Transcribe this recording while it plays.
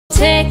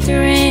protector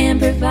and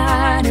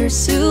provider,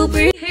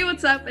 super. Hey,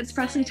 what's up? It's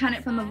Presley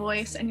Tennant from The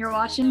Voice, and you're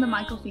watching The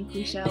Michael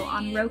Finkley Show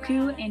on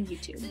Roku and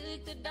YouTube.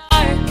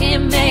 Dark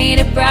and made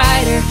it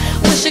brighter.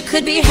 Wish I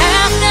could be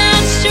half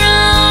that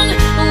strong.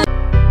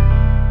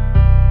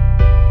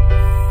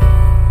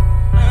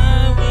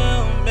 I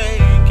will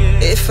make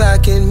it. If I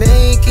can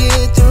make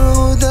it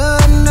through the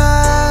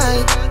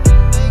night,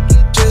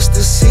 just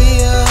to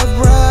see a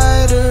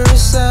brighter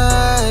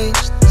side.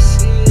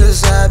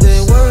 'Cause I've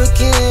been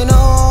working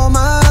all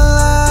my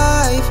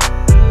life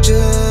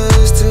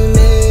just to make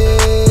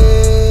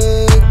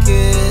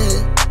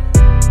it.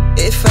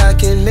 If I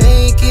can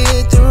make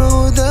it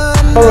through the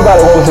night. Hello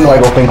everybody, welcome to the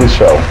Michael Finkley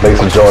Show.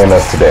 Thanks for joining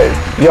us today.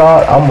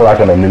 Y'all, I'm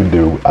rocking a new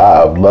dude.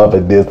 I'm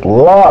loving this. I'm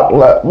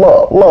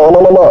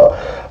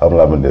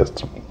loving this.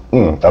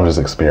 I'm just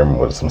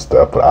experimenting with some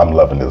stuff, but I'm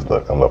loving this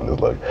look.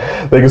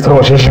 Thank you so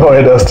much for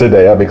joining us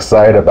today. I'm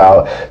excited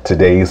about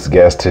today's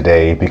guest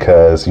today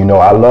because, you know,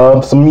 I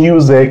love some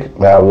music.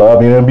 I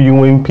love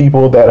interviewing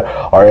people that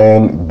are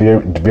in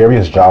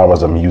various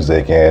genres of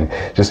music and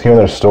just hearing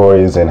their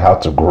stories and how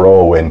to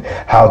grow and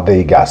how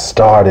they got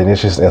started.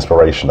 It's just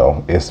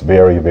inspirational. It's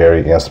very,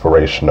 very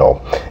inspirational.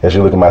 As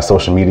you look at my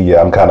social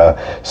media, I'm kind of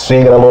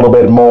seeing it a little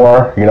bit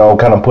more, you know,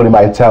 kind of putting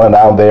my talent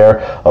out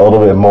there a little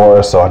bit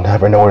more, so I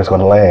never know where it's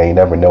going to land. You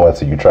never know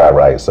until you try,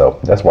 right? So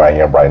that's where I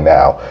am right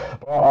now.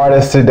 For our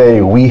artists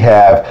today, we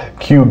have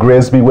Kieu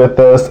Grisby with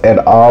us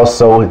and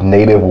also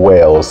Native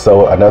Wellz.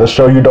 So another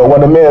show you don't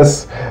want to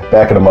miss.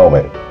 Back in a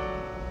moment.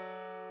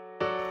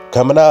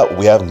 Coming up,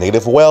 we have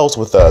Native Wellz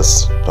with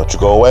us. Don't you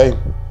go away.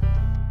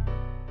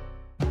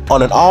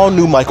 On an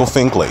all-new Michael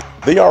Finkley,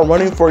 they are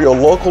running for your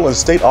local and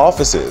state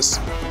offices.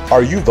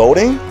 Are you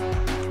voting?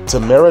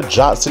 Tamara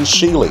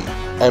Johnson-Sheely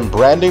and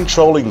Brandon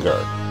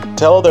Trollinger.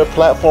 Tell their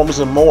platforms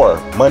and more.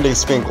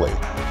 Monday's Finkley.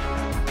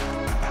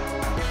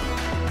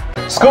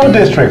 School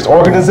districts,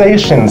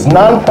 organizations,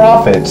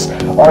 nonprofits.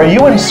 Are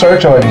you in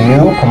search of a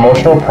new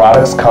promotional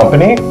products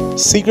company?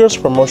 Seegers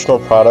Promotional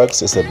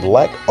Products is a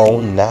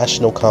Black-owned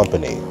national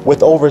company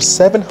with over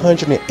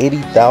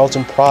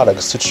 780,000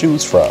 products to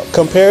choose from.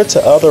 Compared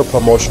to other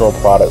promotional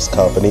products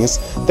companies,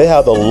 they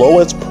have the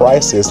lowest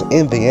prices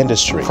in the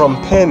industry. From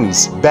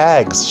pens,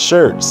 bags,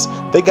 shirts,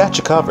 they got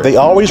you covered. They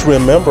always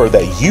remember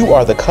that you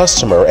are the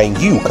customer and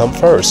you come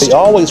first. They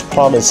always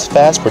promise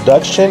fast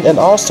production and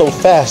also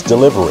fast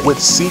delivery. With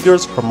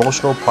Seegers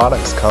Promotional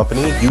Products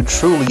Company, you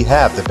truly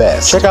have the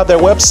best. Check out their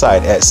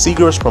website at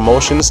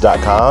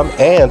seegerspromotions.com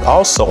and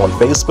also on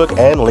Facebook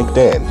and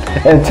LinkedIn.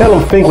 And tell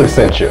them Finkley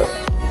sent you.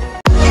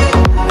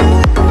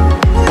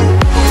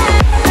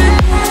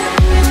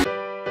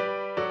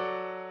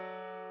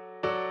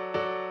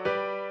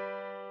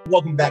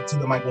 Welcome back to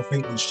the Michael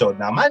Finkley Show.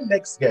 Now, my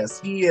next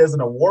guest, he is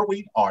an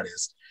award-winning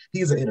artist.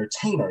 He's an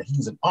entertainer.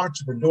 He's an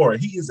entrepreneur.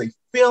 He is a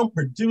film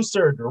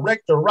producer,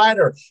 director,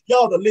 writer.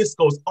 Y'all, the list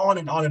goes on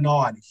and on and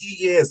on.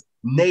 He is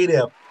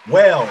Native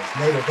Wellz.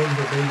 Native, thank you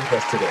for being with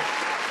us today.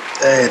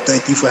 Hey,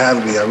 thank you for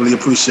having me. I really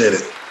appreciate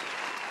it.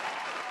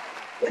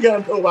 We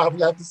gotta know why I'm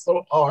laughing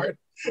so hard.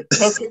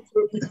 Because it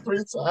took me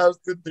 3 times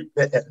to do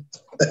that.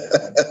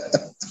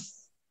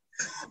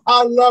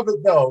 I love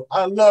it, though.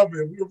 I love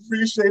it. We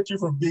appreciate you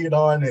for being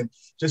on and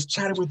just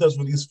chatting with us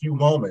for these few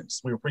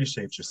moments. We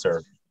appreciate you,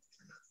 sir.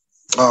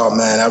 Oh,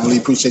 man, I really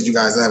appreciate you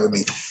guys having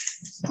me.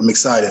 I'm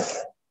excited.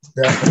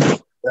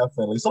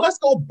 Definitely. So let's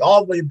go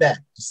all the way back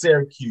to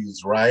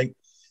Syracuse, right?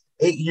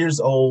 8 years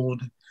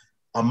old,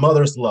 a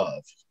mother's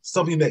love,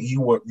 something that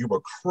you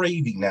were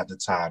craving at the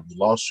time. You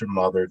lost your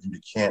mother due to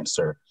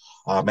cancer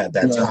at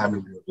that time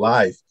in your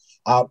life.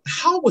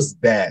 How was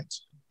that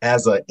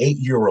as an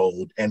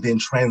 8-year-old and then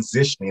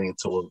transitioning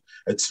into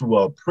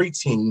a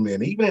preteen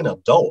and even an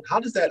adult? How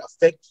does that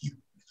affect you?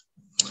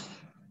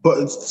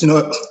 But, you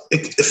know,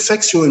 it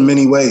affects you in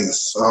many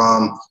ways.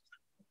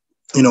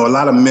 You know, a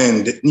lot of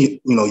men, you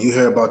know, you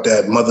hear about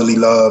that motherly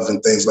love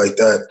and things like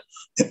that.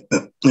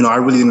 You know, I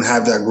really didn't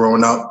have that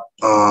growing up.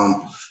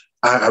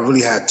 I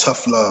really had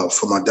tough love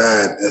for my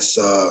dad. It's,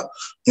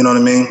 you know what I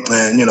mean?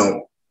 And, you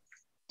know,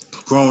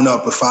 growing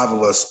up with 5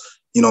 of us,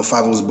 you know,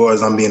 5 of us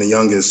boys, I'm being the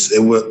youngest, it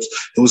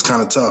was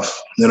kind of tough.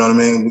 You know what I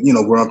mean? You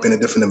know, growing up in a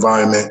different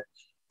environment,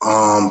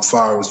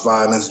 far as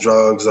violence,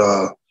 drugs,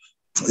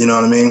 you know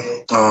what I mean?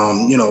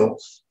 You know,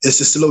 it's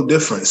just a little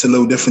different. It's a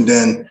little different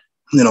than,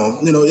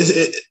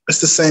 it's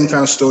the same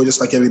kind of story, just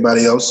like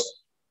everybody else.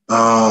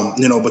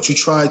 You know, but you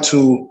try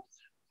to,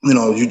 you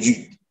know,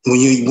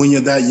 when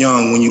you're that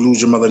young, when you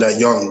lose your mother that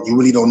young, you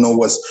really don't know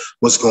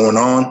what's going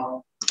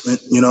on.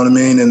 You know what I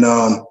mean?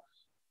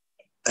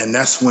 And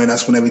that's when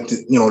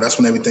everything, you know, that's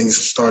when everything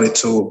started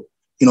to,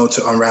 you know,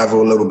 to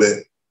unravel a little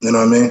bit. You know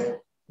what I mean?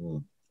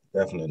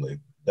 Definitely.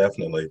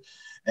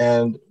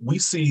 And we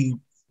see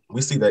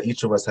that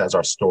each of us has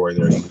our story,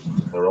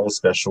 their own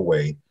special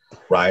way,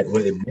 right?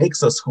 It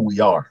makes us who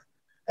we are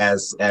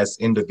as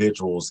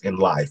individuals in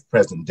life,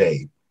 present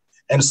day.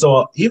 And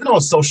so even on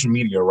social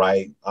media,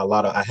 right,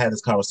 I had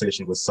this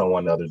conversation with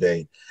someone the other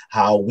day,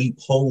 how we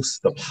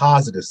post the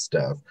positive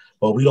stuff,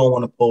 but we don't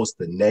want to post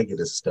the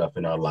negative stuff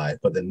in our life.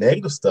 But the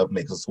negative stuff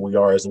makes us who we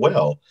are as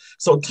well.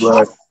 So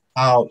talk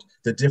about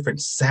the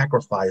different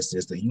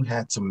sacrifices that you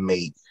had to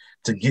make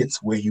to get to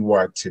where you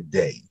are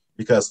today.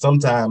 Because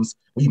sometimes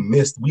we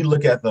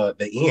look at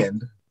the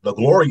end, the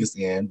glorious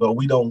end, but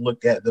we don't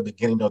look at the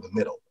beginning or the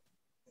middle.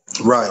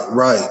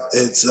 Right.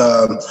 It's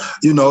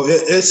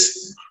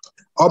it's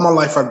all my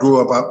life. I grew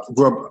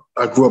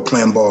up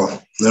playing ball.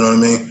 You know what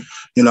I mean?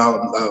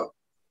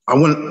 I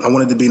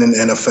wanted to be in the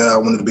NFL. I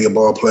wanted to be a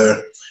ball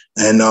player,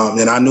 and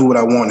I knew what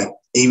I wanted.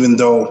 Even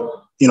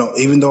though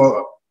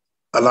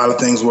a lot of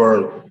things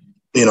were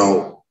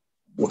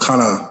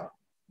kind of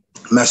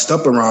messed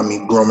up around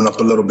me growing up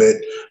a little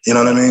bit. You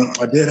know what I mean?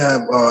 I did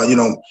have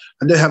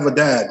a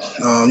dad.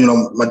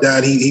 My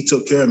dad, he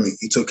took care of me.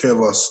 He took care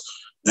of us.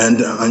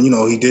 And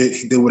he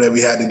did whatever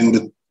he had to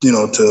do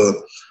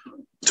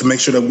to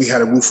make sure that we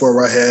had a roof over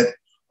our head,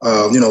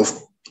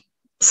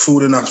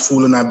 food in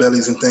our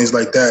bellies and things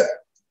like that.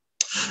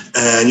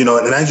 And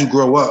and as you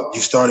grow up,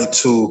 you started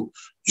to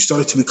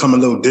become a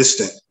little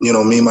distant. Me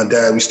and my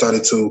dad, we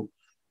started to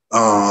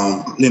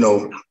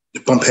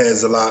bump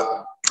heads a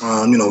lot.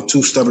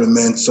 Two stubborn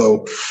men.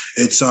 So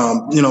it's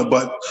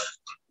but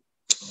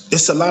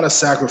it's a lot of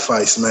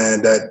sacrifice,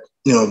 man. That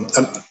and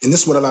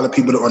this is what a lot of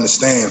people don't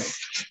understand.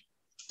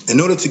 In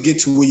order to get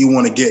to where you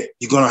want to get,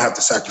 you're going to have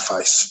to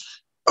sacrifice.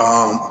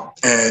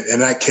 And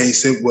in that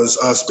case, it was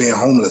us being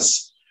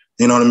homeless.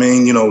 You know what I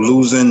mean?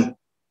 Losing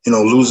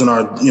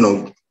our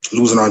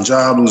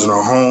job, losing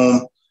our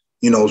home,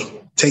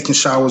 taking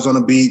showers on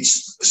the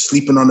beach,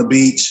 sleeping on the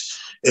beach.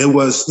 It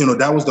was,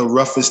 that was the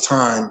roughest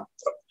time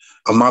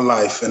of my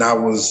life. And that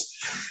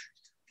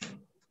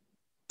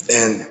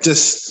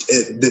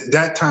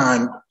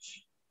time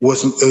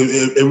was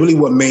it really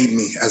what made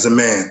me as a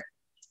man.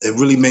 It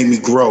really made me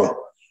grow.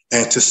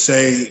 And to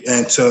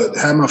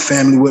have my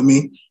family with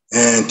me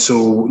and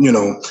to,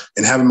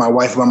 and having my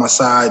wife by my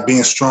side,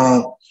 being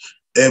strong,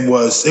 it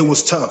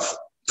was tough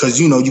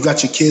because, you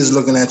got your kids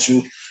looking at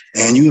you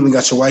and you even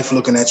got your wife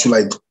looking at you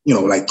like,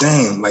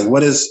 damn, like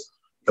what's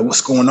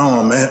going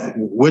on, man?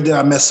 Where did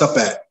I mess up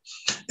at?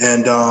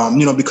 And,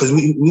 because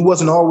we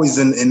wasn't always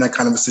in that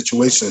kind of a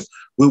situation.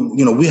 We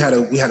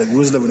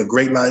was living a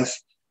great life,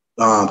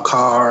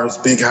 cars,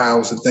 big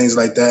house and things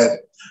like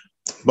that.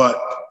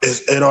 But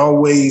it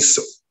always,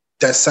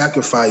 that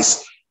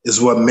sacrifice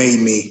is what made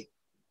me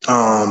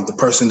the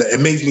person that it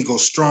made me go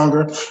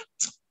stronger.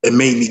 It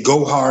made me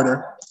go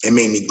harder. It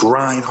made me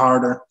grind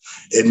harder.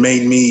 It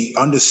made me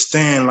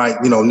understand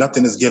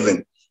nothing is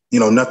given.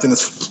 Don't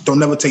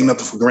never take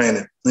nothing for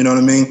granted. You know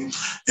what I mean?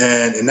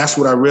 And that's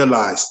what I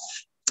realized.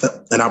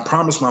 And I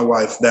promised my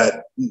wife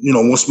that,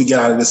 once we get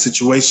out of this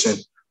situation,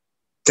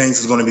 things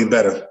is going to be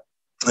better.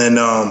 And,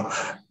 all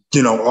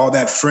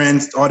that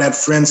friend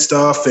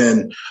stuff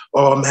and,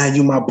 oh man,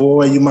 you my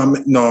boy,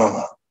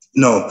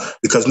 no,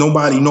 because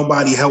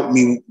nobody helped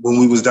me when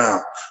we was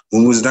down.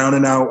 When we was down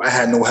and out, I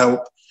had no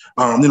help.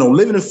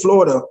 Living in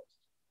Florida,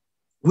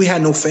 we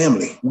had no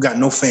family. We got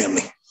no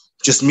family.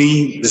 Just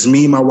me,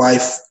 my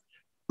wife,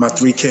 my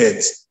 3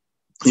 kids.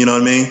 You know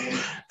what I mean?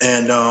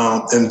 And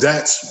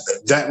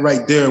that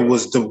right there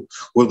was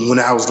when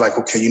I was like,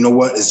 okay, you know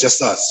what? It's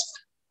just us.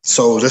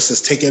 So let's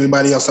just take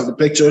everybody else out the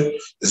picture.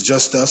 It's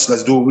just us.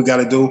 Let's do what we got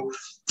to do.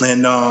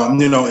 And,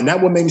 and that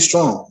what made me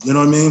strong. You know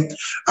what I mean?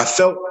 I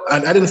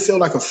didn't feel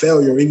like a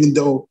failure, even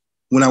though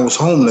when we was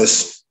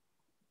homeless,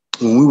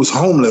 we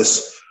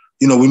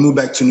moved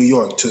back to New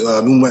York.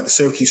 We went to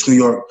Syracuse, New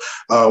York.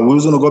 We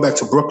was going to go back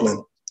to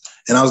Brooklyn.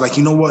 And I was like,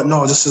 you know what?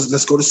 No,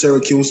 let's go to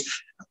Syracuse.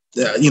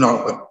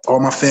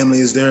 All my family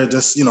is there.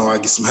 Just, I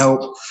get some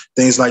help,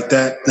 things like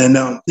that. And,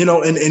 and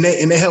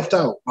they helped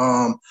out.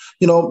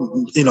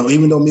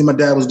 Even though me and my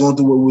dad was going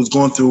through what we was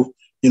going through,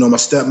 my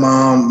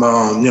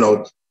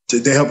stepmom,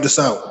 they helped us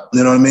out.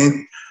 You know what I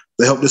mean?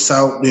 They helped us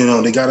out.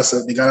 They got us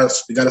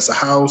a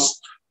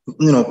house,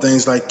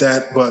 things like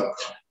that. But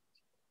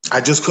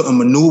I just couldn't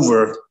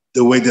maneuver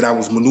the way that I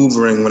was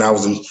maneuvering when I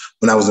was in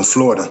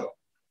Florida.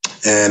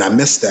 And I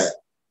missed that.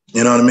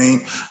 You know what I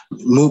mean?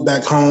 Moved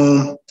back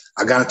home.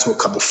 I got into a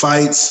couple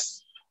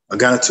fights.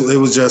 It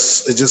was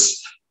just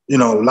a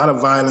lot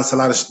of violence, a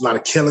lot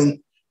of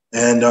killing.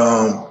 And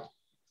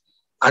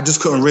I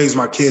just couldn't raise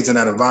my kids in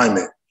that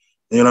environment.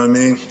 You know what I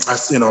mean?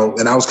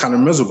 And I was kind of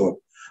miserable.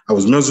 I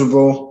was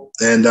miserable.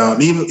 And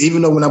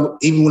even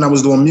when I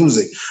was doing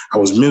music, I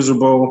was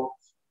miserable.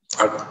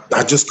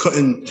 I just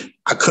couldn't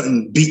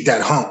beat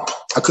that hump.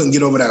 I couldn't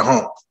get over that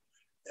hump.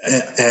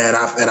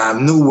 And I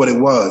knew what it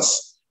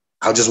was.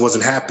 I just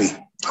wasn't happy.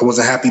 I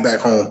wasn't happy back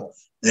home.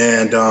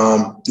 And,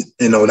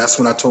 that's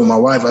when I told my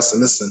wife, I said,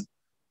 listen,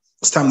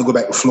 it's time to go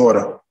back to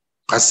Florida.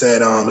 I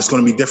said, it's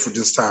going to be different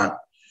this time.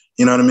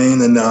 You know what I mean?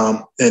 And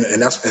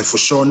for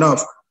sure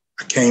enough,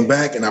 I came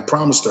back and I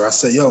promised her, I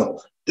said, yo,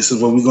 this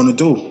is what we're going to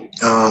do.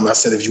 I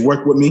said, if you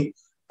work with me,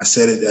 I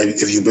said,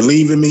 if you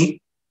believe in me,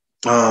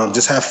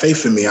 just have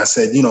faith in me. I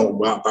said,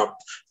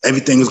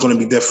 everything is going to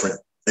be different.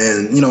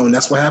 And, you know, and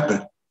that's what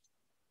happened.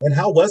 And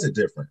how was it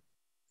different?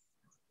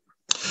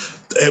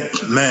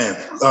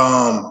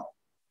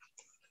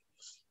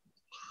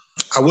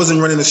 I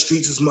wasn't running the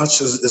streets as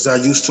much as I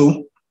used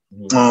to.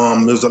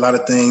 Mm-hmm. There was a lot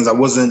of things I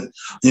wasn't,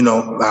 you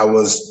know, I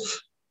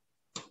was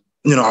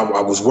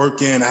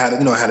working. I had a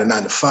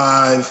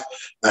 9-to-5.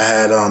 I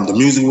had, the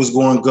music was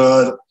going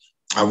good.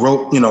 I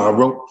wrote the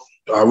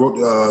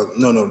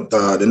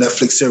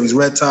Netflix series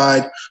Red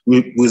Tide.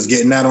 We was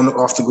getting that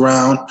off the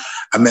ground.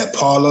 I met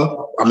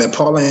Paula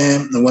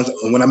Ann, and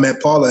when I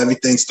met Paula,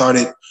 everything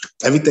started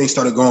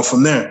going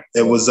from there.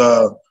 It was,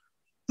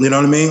 you know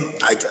what I mean?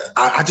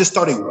 I just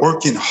started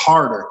working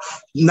harder.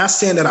 Not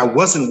saying that I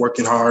wasn't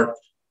working hard,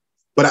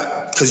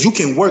 but because you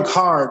can work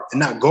hard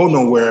and not go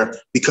nowhere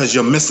because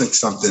you're missing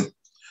something.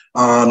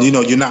 You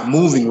know, you're not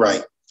moving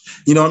right.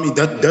 You know what I mean?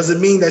 That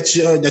doesn't mean that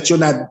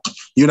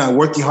you're not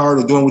working hard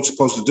or doing what you're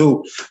supposed to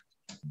do.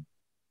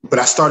 But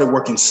I started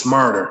working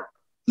smarter.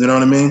 You know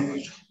what I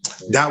mean?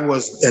 That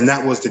was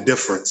the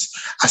difference.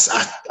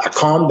 I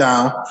calmed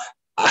down.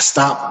 I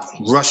stopped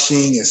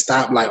rushing and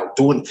stopped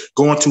going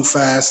too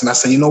fast. And I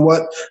said, you know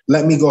what?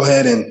 Let me go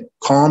ahead and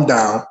calm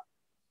down.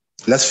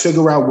 Let's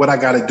figure out what I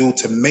got to do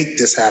to make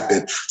this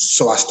happen.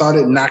 So I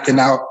started knocking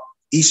out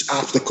each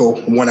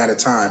obstacle one at a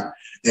time.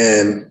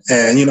 And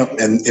you know,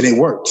 and it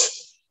worked.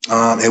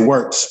 It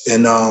worked.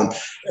 And,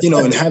 you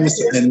know, and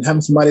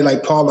having somebody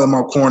like Paula in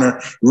my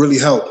corner really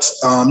helped,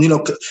 you know,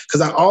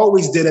 because I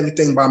always did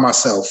everything by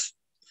myself.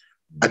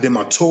 I did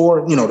my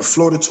tour, you know, the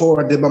Florida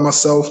tour I did by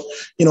myself,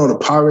 you know, the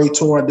Pirate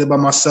tour I did by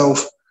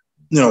myself,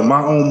 you know,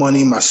 my own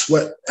money, my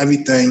sweat,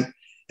 everything.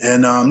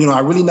 And, you know, I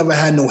really never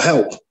had no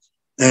help.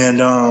 And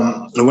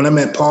when I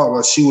met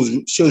Paula, she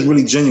was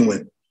really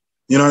genuine.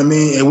 You know what I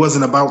mean? It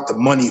wasn't about the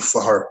money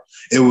for her.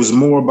 It was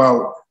more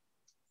about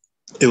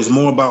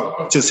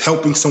just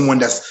helping someone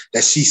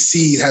that she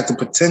sees has the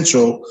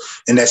potential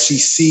and that she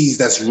sees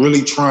that's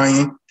really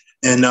trying.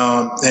 And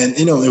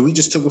you know, and we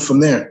just took it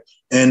from there.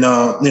 And,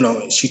 you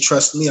know, she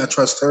trusts me. I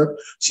trust her.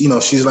 She, you know,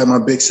 she's like my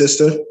big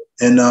sister.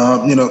 And,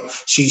 you know,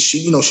 she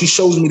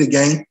shows me the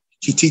game.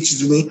 She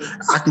teaches me.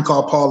 I can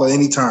call Paula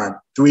anytime,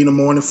 3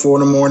 a.m,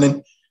 4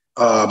 a.m.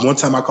 One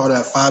time I called her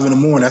at 5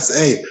 a.m. I said,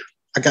 hey,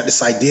 I got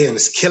this idea and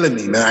it's killing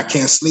me, man. I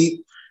can't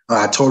sleep.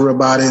 I told her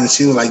about it and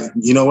she was like,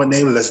 you know what,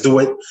 neighbor, let's do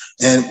it.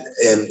 And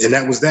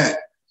that was that.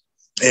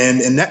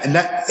 And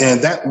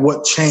that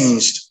what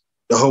changed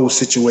the whole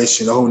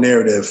situation, the whole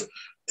narrative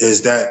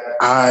is that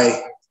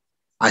I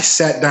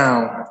sat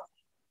down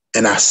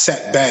and I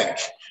sat back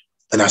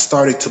and I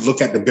started to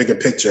look at the bigger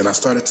picture and I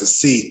started to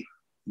see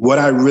what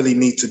I really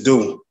need to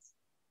do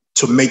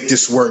to make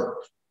this work,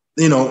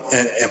 you know,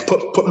 and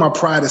put my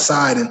pride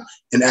aside and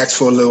ask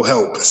for a little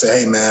help and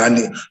say, hey man, I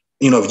need,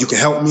 you know, if you can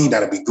help me,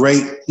 that'd be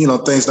great. You know,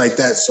 things like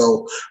that.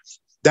 So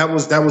that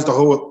what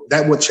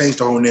changed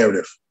the whole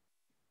narrative.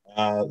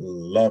 I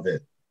love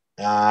it.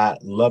 I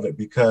love it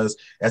because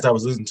as I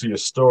was listening to your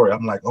story,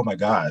 I'm like, oh my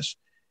gosh,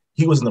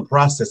 he was in the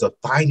process of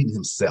finding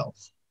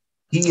himself.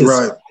 He is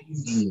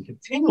finding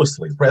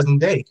continuously,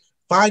 present day,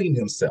 finding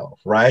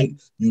himself, right?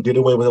 You did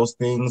away with those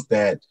things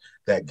that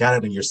got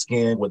under your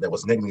skin, that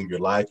was negative in your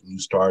life, and you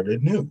started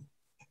anew.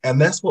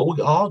 And that's what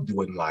we all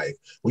do in life.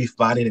 We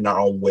find it in our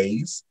own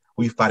ways.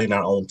 We find it in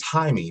our own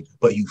timing,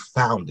 but you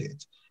found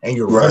it. And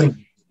you're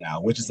running now,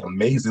 which is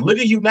amazing. Look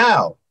at you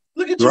now.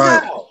 Look at you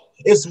now.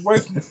 It's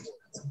working.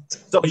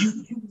 So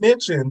you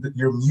mentioned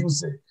your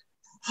music.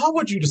 How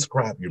would you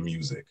describe your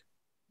music?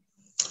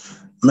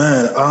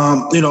 Man,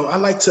 you know, I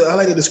like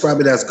to describe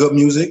it as good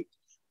music.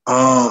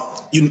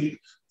 You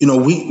know,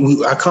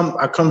 we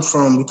come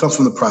from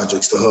the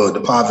projects, the hood,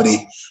 the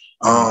poverty.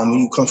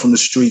 You come from the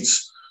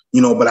streets,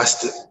 you know, but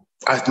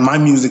my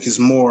music is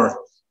more,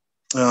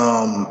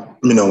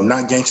 you know,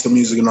 not gangster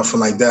music or nothing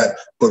like that,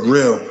 but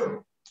real,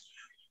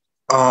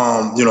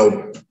 you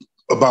know,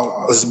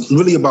 it's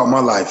really about my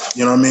life.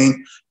 You know what I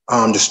mean?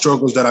 The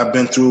struggles that I've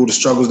been through, the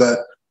struggles that,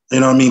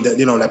 you know what I mean,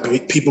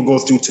 that people go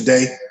through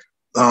today.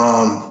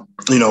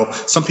 You know,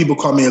 some people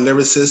call me a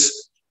lyricist.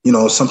 You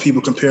know, some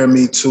people compare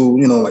me to,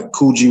 you know, like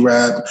Cool G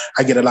Rap.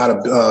 I get a lot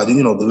of,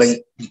 you know, the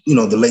late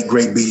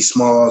great Biggie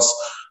Smalls.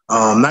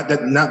 Not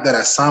that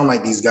I sound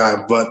like these guys,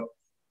 but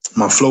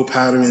my flow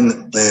pattern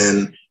and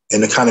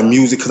the kind of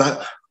music, because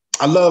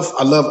I love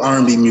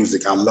R&B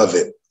music. I love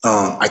it.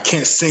 I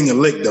can't sing a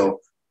lick though.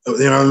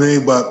 You know what I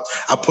mean? But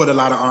I put a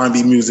lot of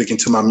R&B music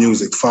into my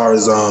music, as far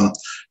as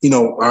you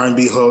know,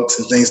 R&B hooks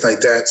and things like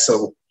that.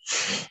 So,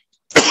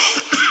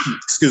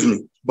 excuse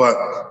me. But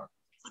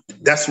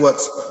that's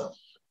what's,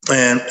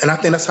 and I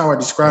think that's how I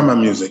describe my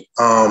music.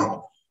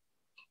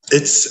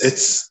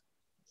 It's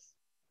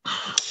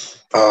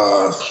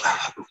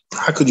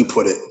how could you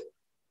put it?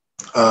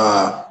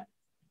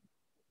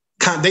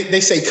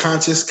 They say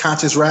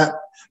conscious rap.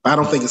 But I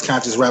don't think it's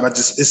conscious rap.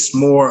 It's just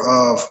more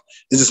of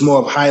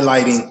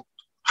highlighting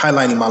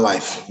my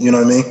life. You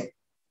know what I mean?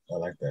 I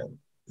like that.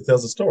 It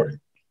tells a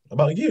story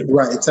about you.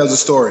 Right. It tells a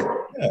story.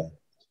 Yeah,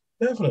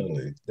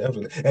 definitely.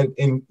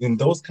 And in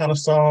those kind of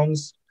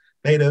songs,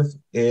 Native,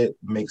 it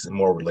makes it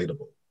more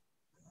relatable.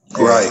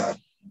 Right.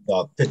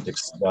 authentic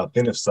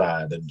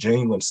side, the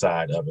genuine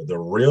side of it, the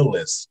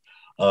realness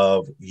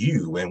of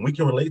you, and we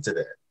can relate to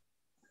that.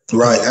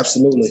 Right,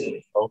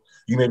 absolutely.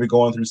 You may be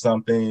going through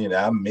something, and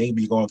I may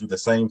be going through the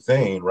same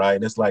thing, right?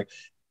 And it's like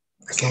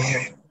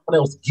someone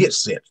else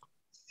gets it.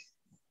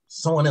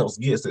 Someone else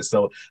gets it.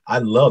 So I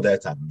love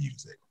that type of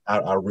music.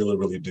 I really,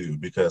 really do,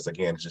 because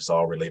again, it's just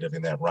all related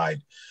in that right.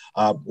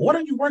 What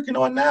are you working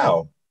on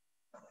now?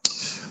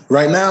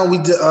 Right now,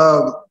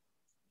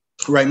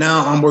 right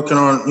now I'm working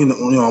on,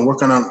 we're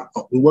working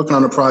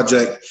on a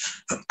project.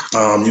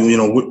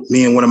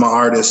 Me and one of my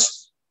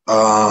artists,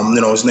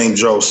 his name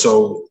Joe.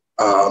 So,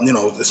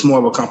 it's more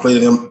of a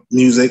complicated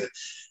music.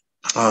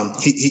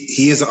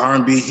 He is an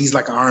R&B. He's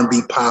like an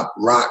R&B pop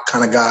rock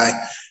kind of guy.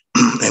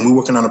 And we're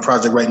working on a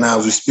project right now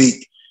as we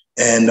speak.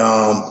 And,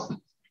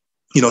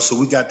 so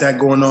we got that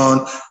going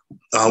on.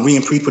 We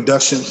in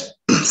pre-production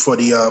for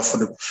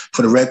the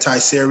Red Tie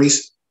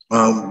series.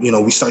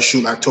 We start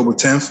shooting October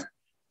 10th.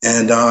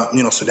 And,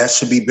 so that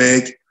should be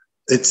big.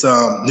 It's,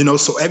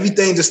 so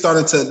everything just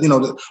started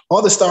to,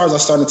 all the stars are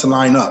starting to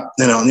line up,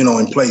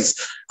 in place.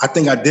 I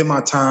think I did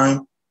my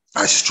time.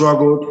 I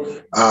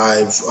struggled.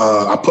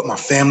 I put my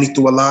family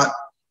through a lot.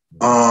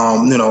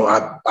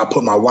 I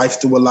put my wife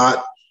through a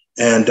lot.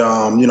 And,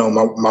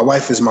 my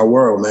wife is my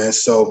world, man.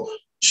 So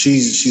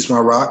she's my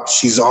rock.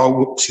 She's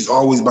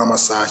always by my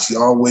side. She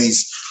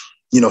always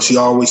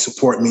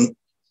support me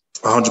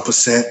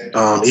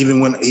 100%.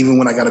 Even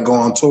when I got to go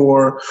on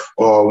tour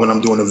or when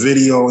I'm doing a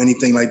video,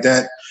 anything like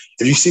that.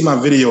 If you see my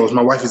videos,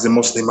 my wife is in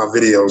mostly my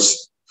videos.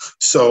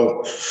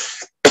 So,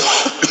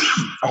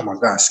 oh my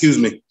God, excuse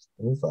me.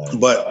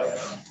 But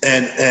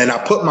and I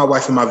put my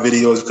wife in my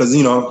videos because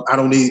I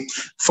don't need,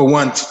 for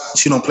one,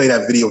 she don't play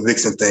that video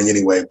vixen thing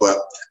anyway. But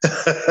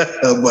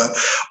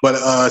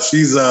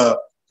she's you know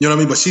what I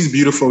mean. But she's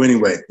beautiful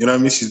anyway. You know what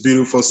I mean. She's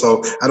beautiful.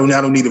 So I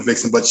don't need a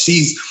vixen. But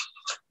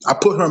I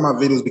put her in my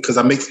videos because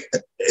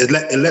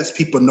it lets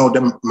people know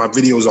that my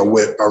videos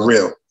are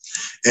real.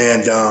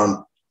 And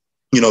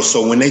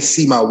so when they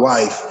see my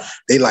wife,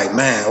 they like,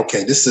 man,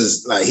 okay, this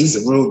is like, he's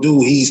a real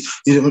dude. He's,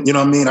 you know what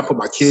I mean? I put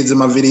my kids in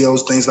my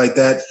videos, things like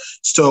that.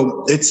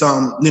 So it's,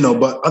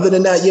 but other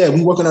than that, yeah,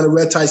 we working on a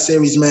Red Tie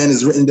series, man.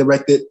 It's written,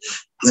 directed,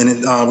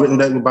 and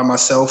written by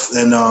myself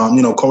and,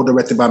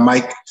 co-directed by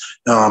Mike,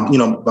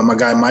 by my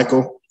guy,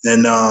 Michael.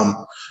 And,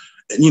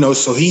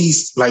 so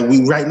he's like,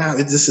 right now,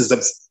 this is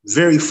a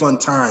very fun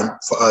time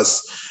for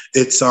us.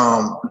 It's,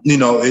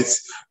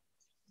 it's,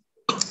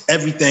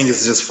 everything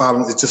is just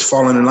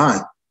falling in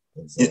line.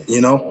 It's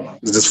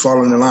just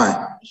falling in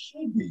line. It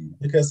should be,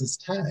 because it's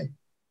time.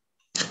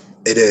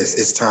 It is.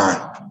 It's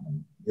time.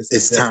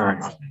 It's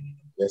time.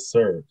 Yes,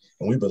 sir.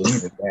 And we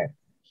believe in that.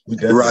 We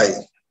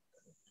definitely,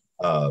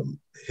 right.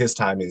 His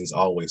timing is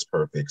always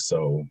perfect.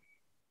 So,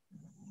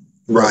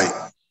 right.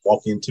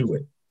 Walk into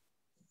it.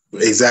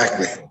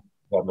 Exactly.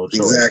 You have no choice.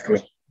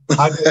 Exactly.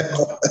 How can they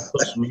follow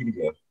social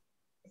media?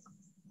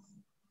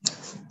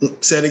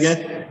 Say it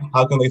again.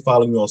 How can they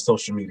follow you on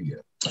social media?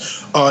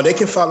 They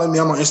can follow me.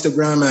 I'm on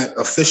Instagram at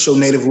official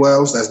Native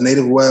Wellz. That's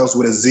Native Wellz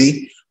with a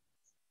Z.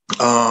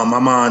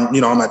 I'm on,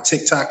 I'm at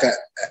TikTok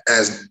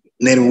as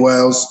Native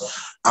Wellz.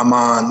 I'm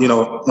on,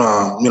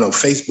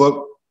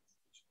 Facebook.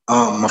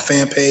 My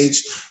fan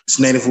page is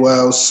Native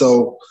Wellz.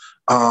 So,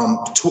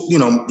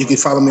 you can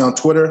follow me on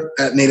Twitter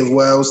at Native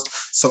Wellz.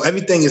 So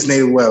everything is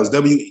Native Wellz.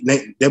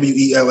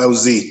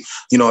 WELLZ.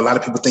 A lot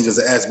of people think it's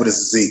an S, but it's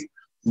a Z.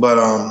 But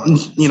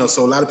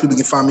so a lot of people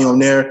can find me on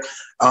there.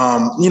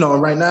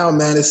 Right now,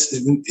 man,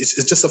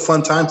 it's just a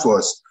fun time for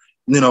us.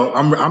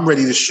 I'm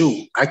ready to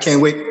shoot. I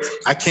can't wait.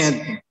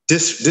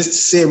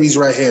 This series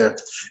right here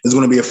is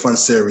going to be a fun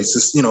series.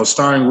 It's,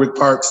 starring Rick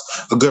Parks,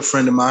 a good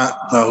friend of mine,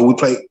 who we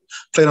played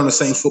on the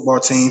same football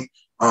team.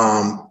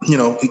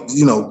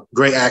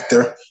 Great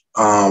actor.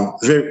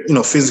 Very,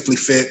 physically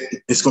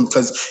fit. It's going,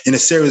 because in the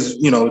series,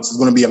 it's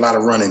going to be a lot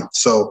of running.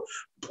 So,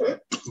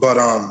 but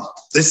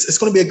it's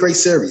going to be a great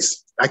series.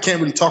 I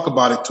can't really talk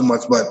about it too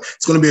much, but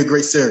it's going to be a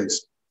great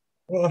series.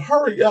 Well,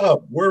 hurry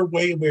up. We're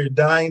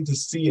dying to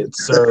see it,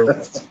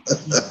 sir.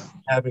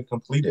 Haven't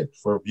completed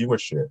for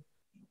viewership.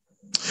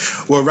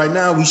 Well, right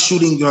now we're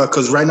shooting,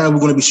 because right now we're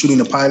going to be shooting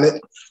the pilot.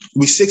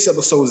 We're 6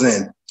 episodes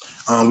in.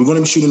 We're going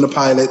to be shooting the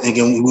pilot, and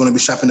again, we're going to be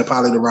shopping the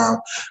pilot around.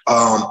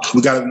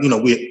 We got,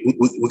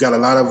 we got a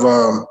lot of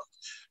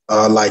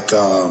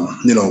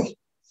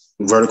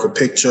vertical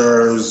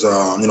pictures.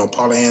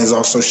 Paula Ann's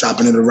also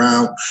shopping it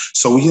around.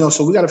 So we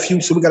got a few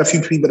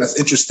people that's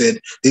interested.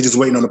 They're just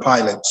waiting on the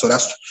pilot. So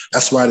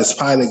that's why this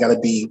pilot got to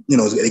be,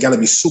 it got to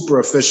be super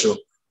official.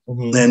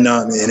 Mm-hmm. And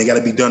it got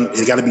to be done.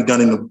 It got to be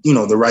done in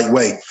the right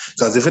way.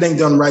 Because if it ain't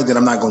done right, then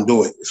I'm not going to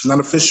do it. If it's not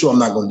official, I'm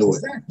not going to do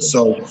it. Exactly.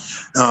 So,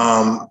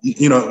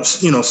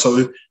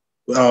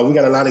 so we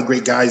got a lot of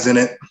great guys in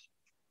it.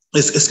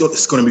 It's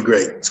going to be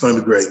great. It's going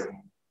to be great.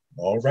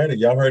 All righty,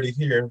 y'all heard it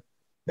here.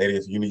 Maybe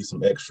if you need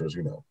some extras,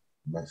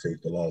 my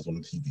faith belongs on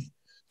the TV.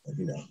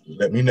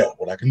 Let me know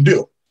what I can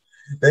do.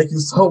 Thank you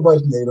so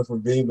much, Native, for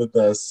being with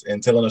us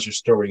and telling us your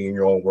story in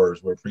your own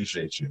words. We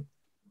appreciate you.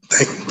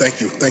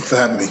 Thank you. Thanks for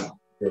having me.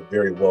 You're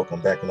very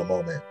welcome. Back in a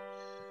moment.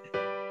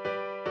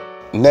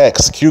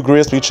 Next, Kieu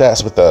Grisby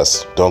chats with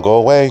us. Don't go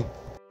away.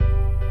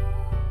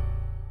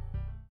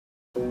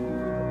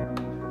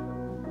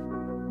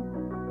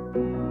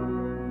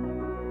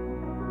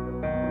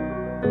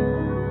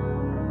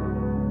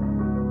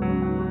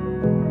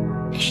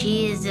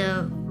 She is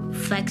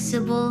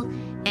flexible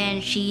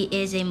and she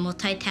is a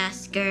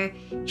multitasker.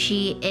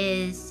 She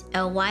is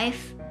a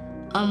wife,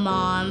 a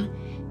mom.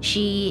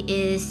 She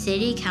is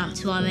city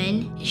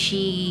councilwoman.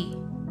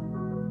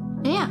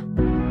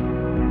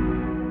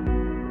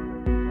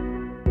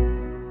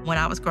 When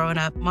I was growing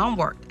up, Mom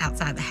worked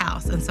outside the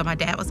house, and so my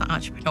dad was an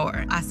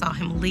entrepreneur. I saw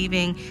him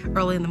leaving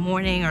early in the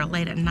morning or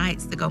late at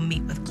nights to go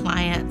meet with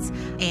clients,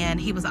 and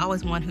he was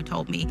always one who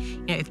told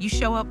me, if you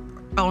show up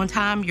on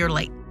time, you're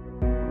late.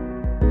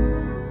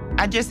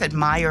 I just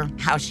admire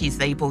how she's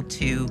able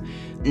to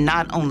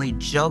not only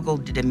juggle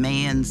the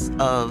demands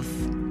of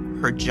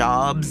her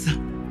jobs,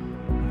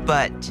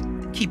 but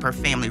keep her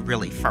family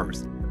really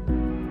first.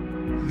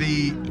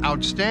 The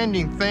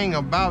outstanding thing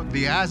about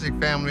the Isaac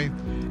family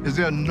is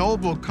their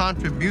noble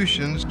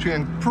contributions to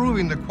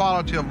improving the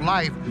quality of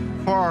life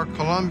for our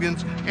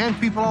Colombians and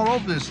people all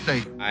over this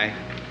state. I,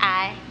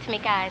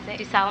 Tamika Isaac,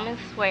 do solemnly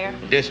swear.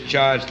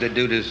 Discharge the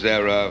duties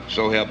thereof,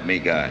 so help me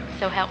God.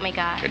 So help me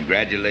God.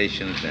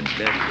 Congratulations and best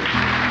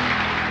wishes.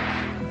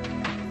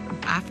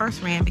 I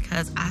first ran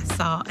because I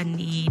saw a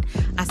need,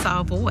 I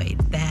saw a void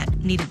that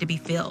needed to be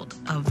filled,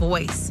 a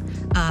voice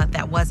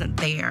that wasn't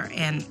there.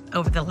 And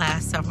over the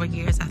last several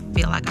years, I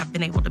feel like I've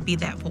been able to be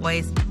that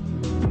voice.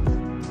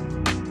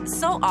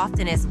 So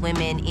often as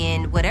women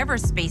in whatever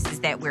spaces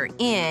that we're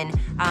in,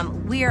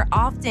 we are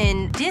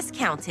often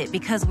discounted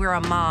because we're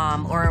a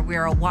mom or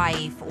we're a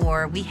wife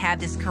or we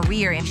have this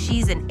career, and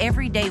she's an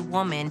everyday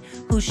woman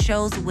who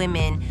shows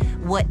women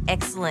what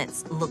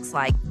excellence looks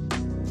like.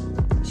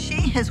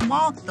 She has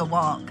walked the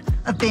walk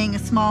of being a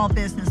small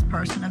business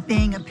person, of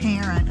being a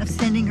parent, of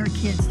sending her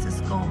kids to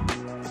school.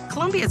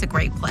 Columbia is a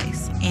great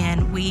place,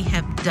 and we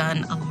have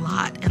done a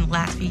lot in the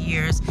last few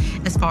years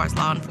as far as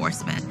law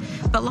enforcement.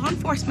 But law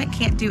enforcement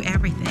can't do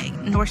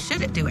everything, nor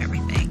should it do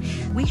everything.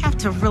 We have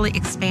to really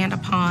expand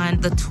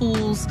upon the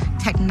tools,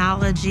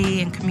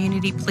 technology, and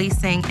community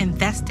policing,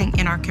 investing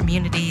in our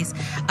communities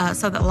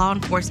so that law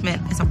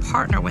enforcement is a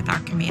partner with our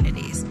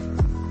communities.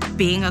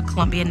 Being a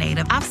Columbia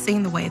native, I've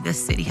seen the way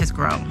this city has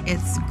grown.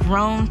 It's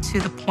grown to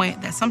the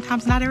point that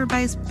sometimes not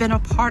everybody's been a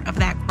part of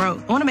that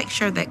growth. I want to make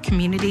sure that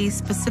communities,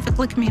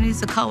 specifically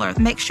communities of color,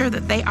 make sure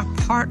that they are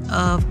part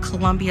of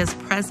Columbia's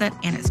present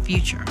and its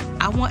future.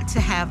 I want to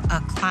have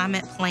a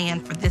climate plan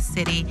for this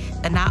city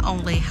that not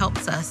only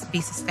helps us be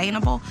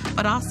sustainable,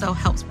 but also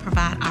helps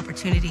provide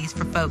opportunities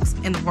for folks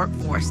in the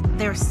workforce.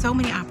 There are so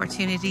many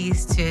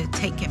opportunities to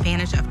take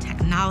advantage of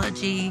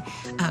technology,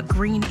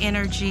 green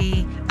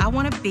energy. I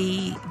want to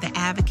be the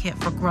advocate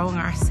for growing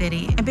our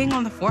city and being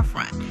on the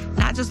forefront,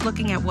 not just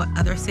looking at what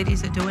other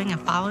cities are doing and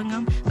following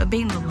them, but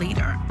being the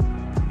leader.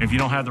 If you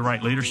don't have the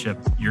right leadership,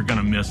 you're going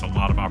to miss a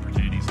lot of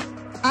opportunities.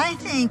 I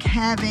think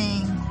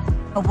having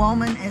a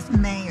woman as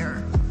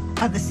mayor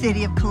of the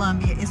city of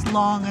Columbia is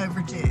long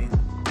overdue.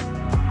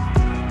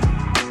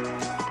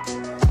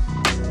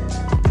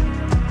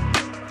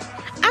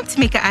 I'm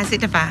Tamika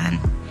Isaac Devine,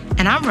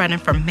 and I'm running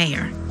for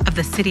mayor of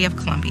the city of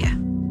Columbia.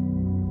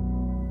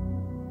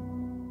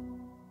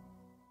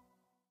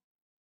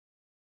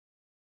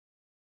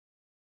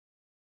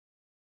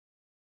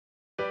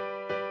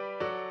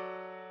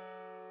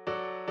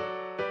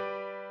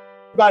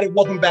 Everybody,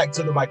 welcome back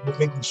to the Michael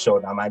Finkley Show.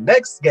 Now, my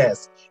next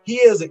guest, he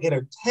is an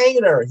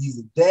entertainer. He's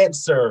a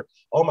dancer.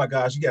 Oh my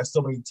gosh, you got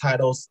so many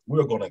titles.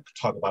 We're going to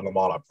talk about them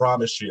all, I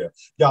promise you.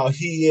 Y'all,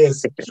 he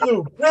is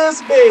Kieu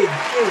Grisby. Kieu,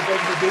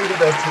 thank you for being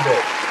with us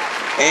today.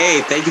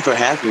 Hey, thank you for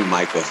having me,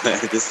 Michael.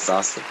 This is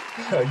awesome.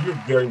 You're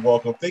very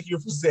welcome. Thank you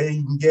for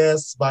saying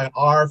yes by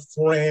our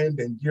friend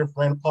and dear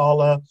friend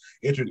Paula,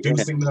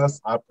 introducing us.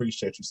 I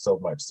appreciate you so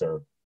much, sir.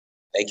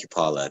 Thank you,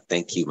 Paula.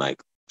 Thank you,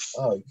 Michael.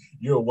 Oh,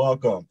 you're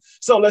welcome.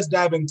 So let's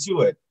dive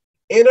into it.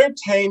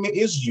 Entertainment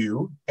is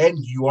you, and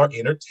you are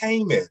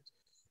entertainment.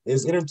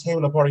 Is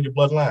entertainment a part of your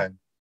bloodline?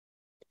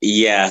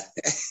 Yeah.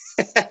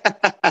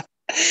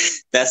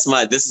 This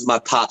is my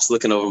pops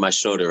looking over my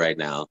shoulder right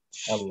now.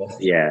 I love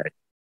it. Yeah.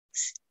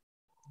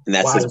 And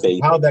that's his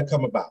baby. How did that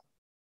come about?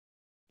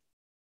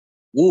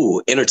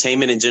 Ooh,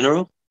 entertainment in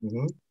general?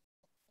 Mm-hmm.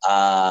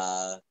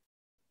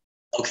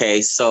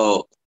 Okay,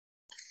 so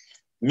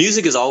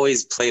music is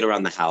always played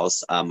around the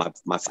house.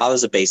 My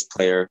father's a bass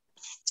player.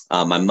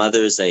 My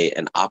mother's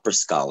an opera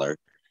scholar.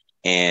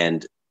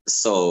 And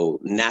so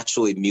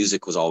naturally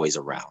music was always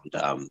around.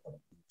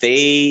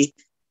 They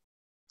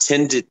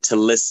tended to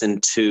listen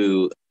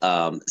to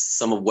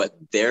some of what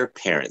their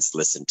parents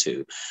listened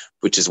to,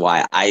 which is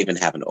why I even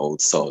have an old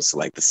soul. So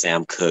like the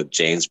Sam Cooke,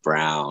 James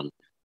Brown,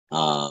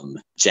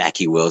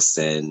 Jackie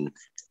Wilson,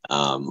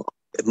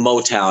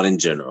 Motown in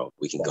general,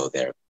 we can go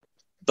there.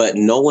 But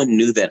no one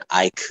knew that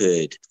I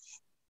could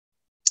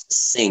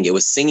sing. It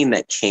was singing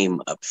that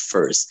came up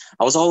first.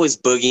 I was always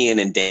boogieing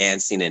and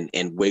dancing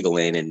and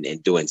wiggling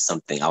and doing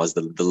something. I was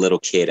the little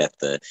kid at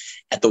the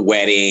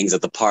weddings,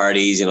 at the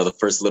parties, you know, the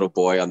first little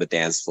boy on the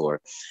dance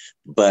floor.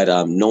 But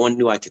no one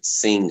knew I could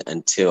sing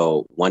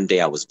until one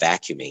day I was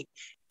vacuuming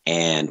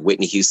and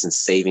Whitney Houston's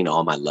Saving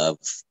All My Love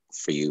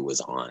for You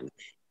was on.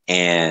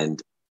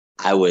 And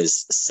I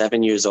was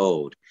 7 years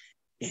old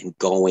and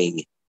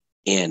going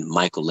in.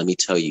 Michael, let me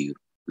tell you,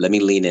 let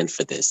me lean in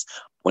for this.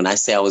 When I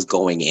say I was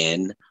going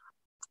in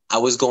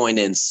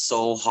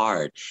so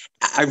hard.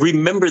 I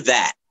remember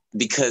that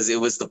because it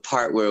was the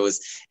part where it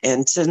was,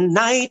 and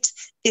tonight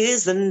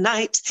is the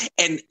night.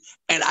 And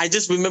I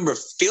just remember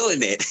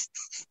feeling it.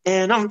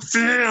 And I'm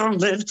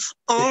feeling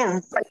all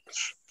right.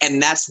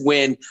 And that's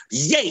when,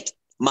 yay,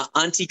 my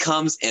auntie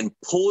comes and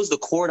pulls the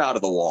cord out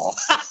of the wall.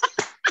 I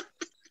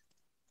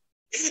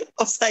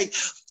was like,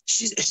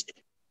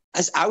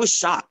 I was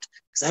shocked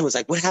because I was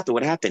like, what happened?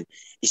 What happened?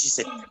 And she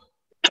said,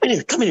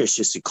 come in here.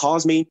 She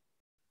calls me.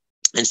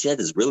 And she had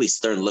this really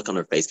stern look on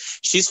her face.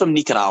 She's from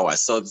Nicaragua.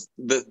 So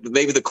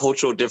maybe the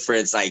cultural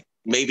difference, like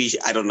maybe,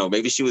 I don't know,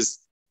 maybe she was,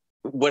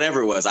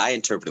 whatever it was, I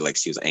interpreted like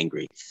she was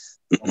angry.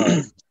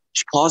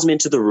 She calls me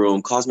into the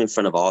room, calls me in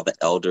front of all the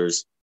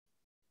elders,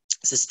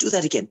 says, do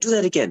that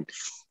again.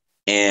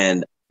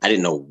 And I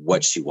didn't know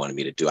what she wanted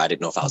me to do. I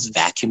didn't know if I was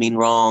vacuuming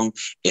wrong,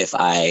 if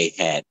I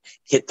had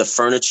hit the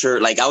furniture.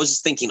 Like I was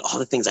just thinking all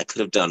the things I could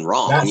have done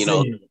wrong, you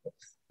know.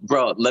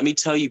 Bro, let me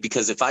tell you,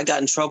 because if I got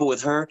in trouble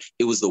with her,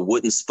 it was the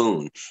wooden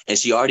spoon. And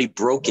she already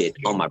broke it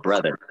on my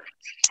brother.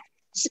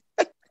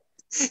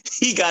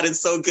 He got it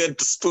so good,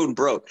 the spoon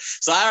broke.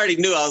 So I already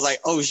knew. I was like,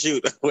 oh,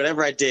 shoot,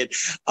 whatever I did,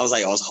 I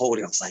was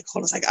holding. I was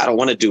like, I don't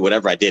want to do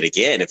whatever I did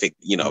again if it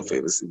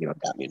was,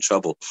 got me in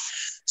trouble.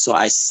 So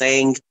I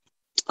sang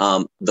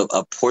a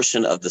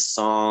portion of the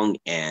song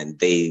and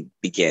they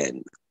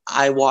began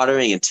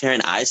eye-watering and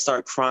tearing. I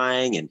start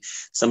crying and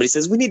somebody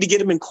says, we need to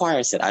get him in choir.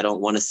 I said, I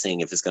don't want to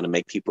sing if it's going to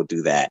make people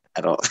do that.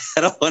 I don't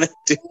want to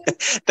do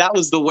that. That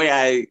was the way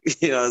I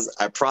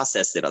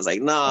processed it. I was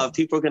like, no,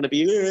 people are going to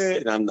be,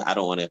 and I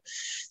don't want to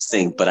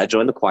sing, but I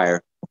joined the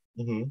choir.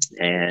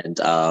 And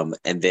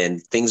then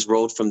things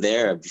rolled from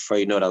there. Before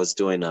you know what I was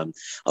doing, I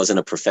was in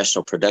a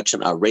professional production,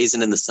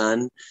 Raisin in the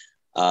Sun.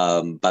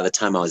 By the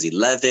time I was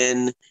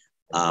 11,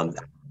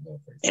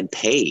 and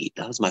paid.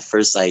 That was my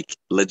first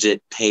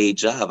legit paid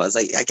job. I was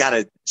like, I got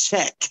a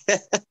check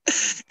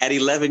at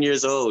 11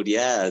 years old.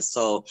 Yeah.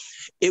 So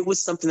it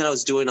was something that I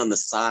was doing on the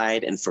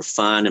side and for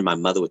fun. And my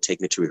mother would take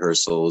me to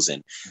rehearsals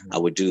and I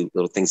would do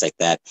little things like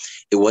that.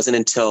 It wasn't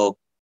until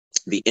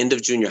the end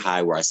of junior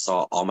high where I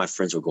saw all my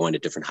friends were going to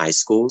different high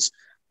schools.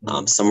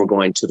 Some were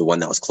going to the one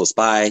that was close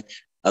by.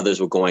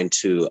 Others were going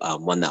to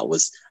one that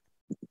was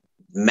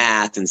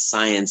math and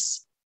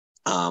science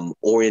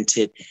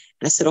oriented.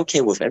 And I said, okay,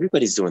 well, if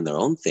everybody's doing their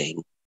own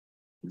thing,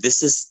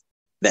 this is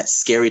that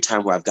scary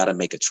time where I've got to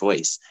make a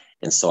choice.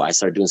 And so I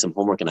started doing some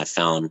homework and I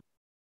found,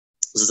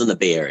 this is in the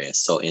Bay Area.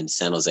 So in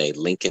San Jose,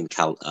 Lincoln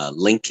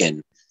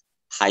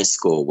High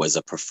School was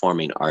a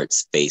performing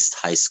arts based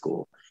high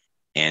school.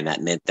 And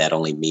that meant that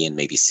only me and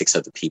maybe 6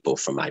 other people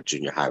from my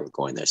junior high were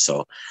going there.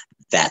 So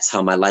that's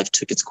how my life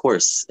took its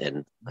course.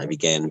 And I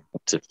began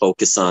to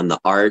focus on the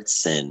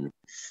arts and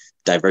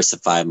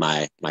diversify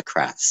my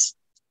crafts.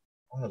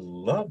 I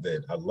love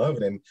it. I love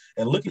it.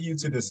 And look at you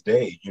to this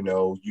day.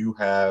 You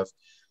have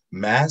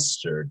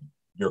mastered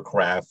your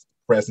craft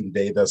present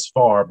day thus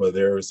far, but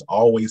there's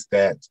always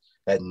that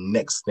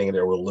next thing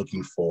that we're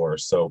looking for.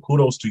 So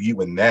kudos to you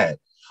in that.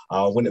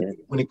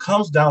 When it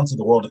comes down to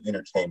the world of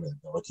entertainment,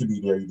 though, it can be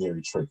very,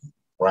 very tricky,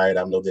 right?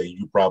 I know that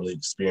you probably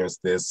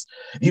experienced this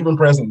even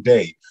present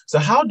day. So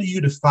how do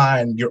you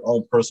define your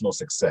own personal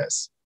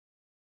success?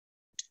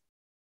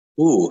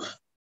 Ooh,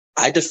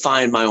 I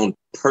define my own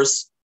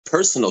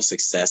personal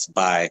success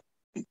by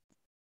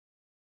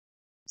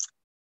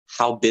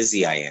how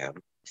busy I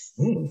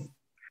am.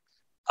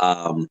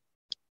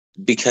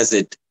 Because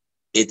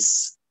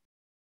it's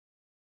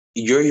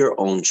you're your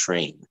own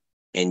train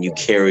and you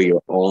carry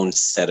your own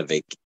set of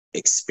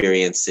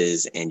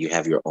experiences and you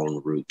have your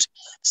own route.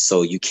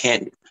 So you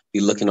can't be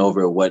looking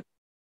over what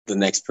the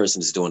next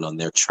person is doing on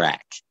their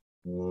track.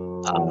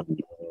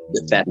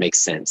 If that makes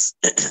sense.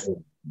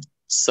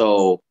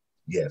 So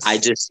yes,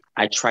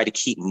 I try to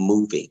keep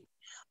moving.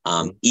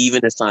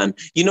 Even if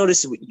you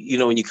notice,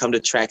 when you come to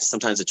track,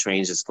 sometimes the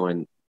train's just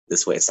going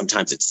this way.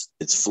 Sometimes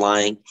it's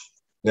flying.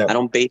 Yep. I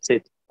don't base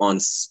it on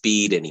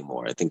speed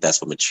anymore. I think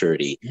that's what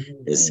maturity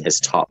has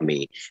taught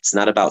me. It's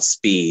not about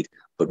speed,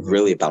 but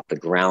really about the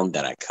ground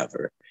that I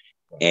cover.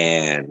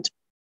 And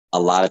a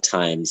lot of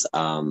times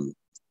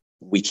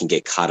we can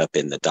get caught up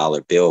in the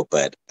dollar bill,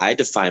 but I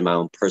define my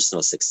own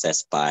personal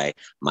success by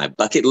my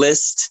bucket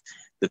list,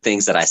 the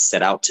things that I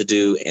set out to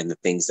do and the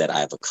things that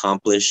I've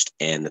accomplished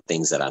and the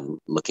things that I'm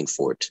looking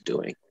forward to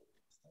doing.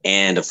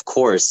 And of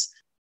course,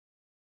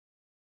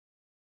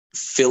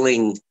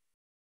 feeling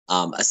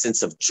a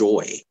sense of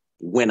joy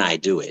when I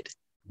do it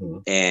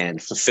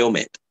and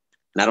fulfillment.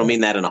 And I don't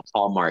mean that in a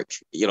Hallmark,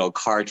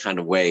 card kind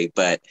of way,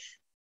 but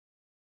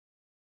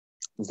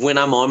when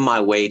I'm on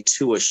my way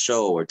to a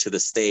show or to the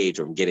stage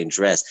or I'm getting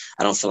dressed,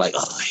 I don't feel like,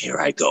 oh, here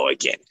I go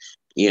again.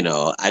 You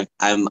know,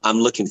 I'm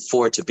looking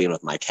forward to being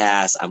with my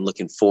cast. I'm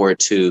looking forward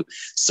to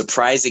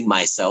surprising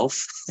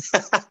myself.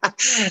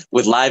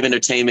 With live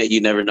entertainment,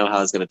 you never know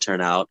how it's going to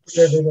turn out.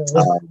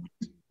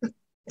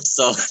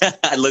 So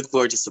I look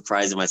forward to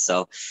surprising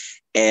myself.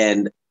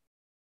 And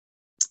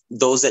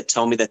those that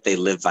tell me that they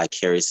live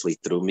vicariously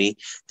through me,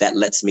 that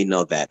lets me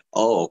know that,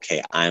 oh,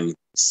 okay, I'm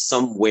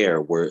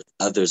somewhere where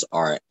others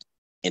are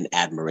in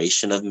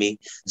admiration of me.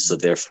 So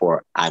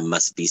therefore, I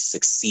must be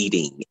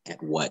succeeding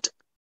at what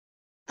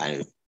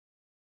I'm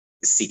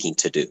seeking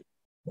to do.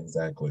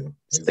 Exactly.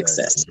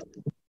 Success.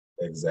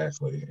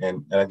 Exactly.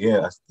 And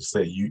again, I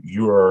say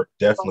you are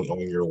definitely on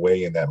your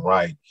way in that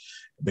right,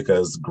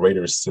 because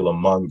greater is still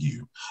among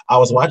you. I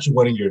was watching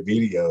one of your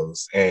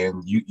videos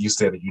and you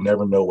said that you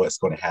never know what's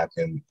going to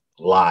happen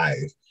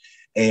live.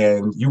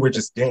 And you were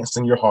just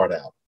dancing your heart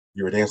out.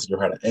 You were dancing your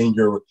heart out. And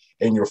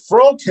your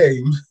fro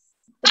came.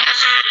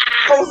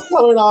 Was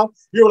coming off.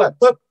 You were like,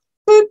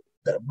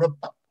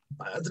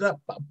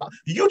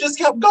 you just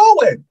kept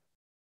going.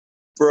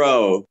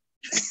 Bro.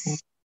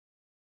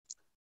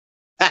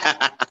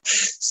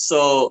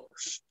 So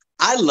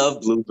I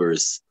love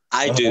bloopers.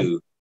 I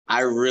do.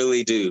 I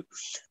really do.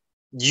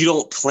 You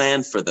don't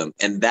plan for them.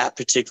 And that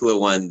particular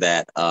one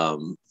that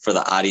for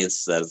the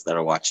audience that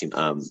are watching,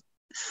 I'm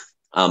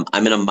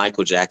in a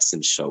Michael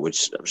Jackson show,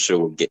 which I'm sure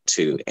we'll get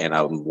to, and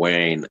I'm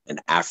wearing an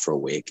Afro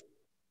wig.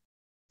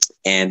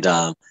 And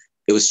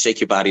it was Shake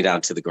Your Body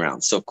Down to the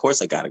Ground. So of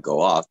course I gotta go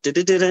off.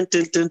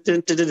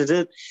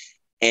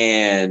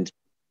 And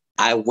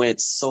I went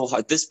so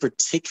hard. This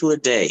particular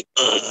day,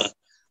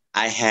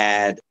 I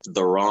had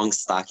the wrong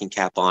stocking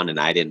cap on and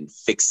I didn't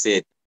fix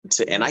it.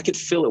 And I could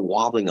feel it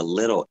wobbling a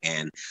little.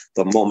 And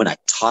the moment I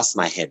tossed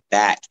my head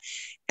back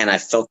and I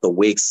felt the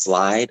wig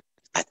slide,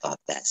 I thought,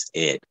 that's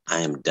it.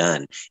 I am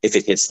done. If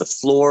it hits the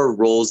floor,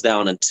 rolls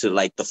down into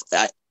like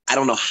I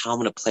don't know how I'm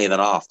going to play that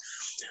off,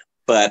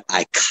 but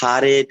I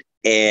caught it.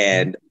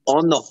 And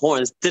on the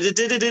horns, I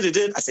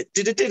said,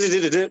 you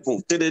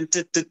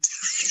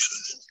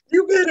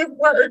made it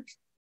work.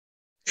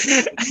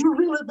 You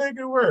really make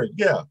it work.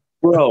 Yeah.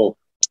 Bro,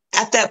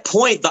 at that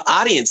point, the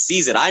audience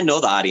sees it. I know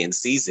the audience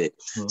sees it.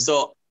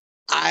 So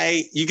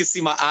you can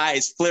see my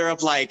eyes flare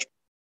up like,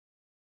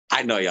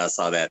 I know y'all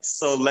saw that.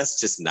 So let's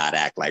just not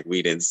act like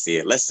we didn't see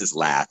it. Let's just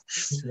laugh.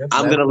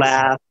 I'm going to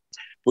laugh.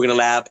 We're going to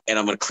laugh. And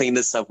I'm going to clean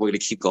this up. We're going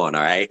to keep going.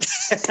 All right.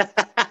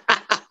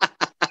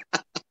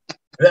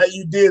 That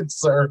you did,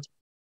 sir.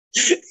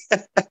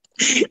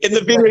 In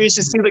the video, you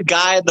should see the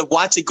guy in the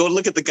watch it. Go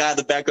look at the guy in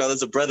the background.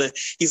 There's a brother.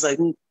 He's like,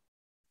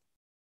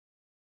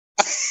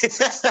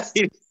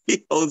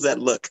 he holds that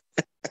look.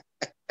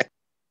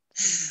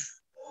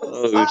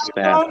 Oh, I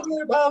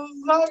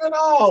love it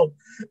all.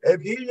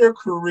 And in your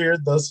career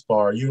thus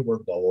far, you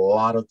worked a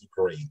lot of the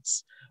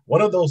greats. One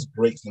of those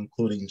greats,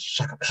 including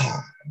Shaka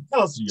Khan.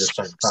 Tell us your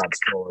Shaka Khan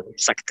story.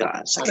 Shaka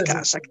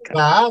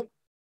Khan.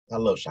 I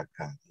love Shaka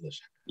Khan.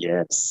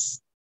 Yes.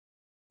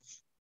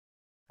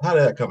 How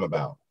did that come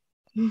about?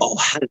 Oh,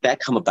 how did that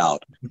come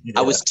about? Yeah.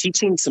 I was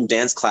teaching some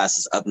dance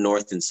classes up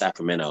north in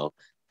Sacramento.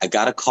 I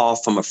got a call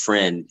from a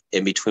friend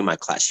in between my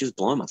class. She was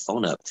blowing my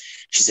phone up.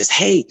 She says,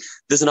 hey,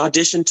 there's an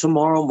audition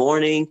tomorrow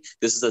morning.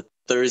 This is a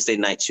Thursday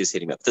night. She was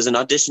hitting me up. There's an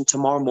audition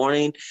tomorrow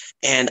morning.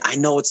 And I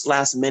know it's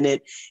last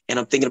minute. And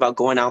I'm thinking about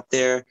going out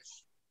there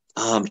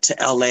to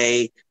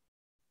LA.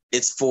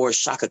 It's for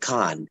Shaka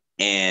Khan.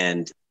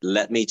 And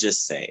let me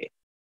just say,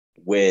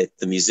 with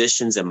the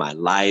musicians in my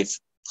life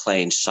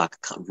playing Shaka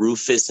Khan,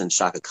 Rufus and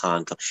Shaka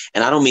Khan.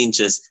 And I don't mean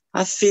just,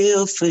 I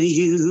feel for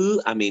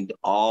you. I mean,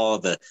 all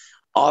the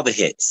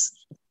hits.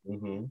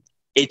 Mm-hmm.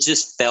 It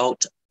just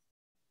felt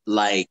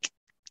like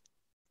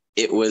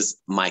it was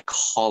my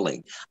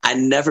calling. I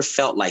never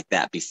felt like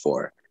that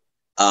before.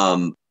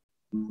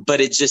 But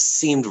it just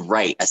seemed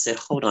right. I said,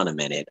 hold on a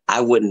minute.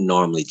 I wouldn't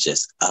normally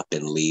just up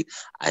and leave.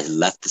 I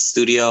left the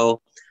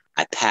studio.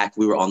 I packed.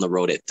 We were on the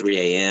road at 3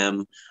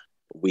 a.m.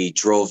 We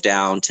drove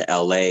down to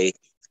LA.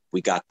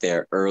 We got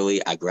there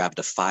early. I grabbed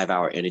a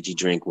 5-hour energy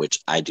drink,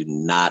 which I do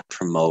not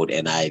promote.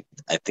 And I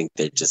think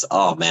they're just,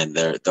 oh man,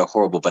 they're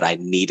horrible, but I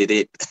needed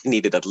it. I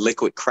needed a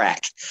liquid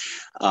crack.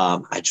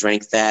 I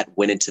drank that,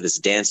 went into this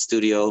dance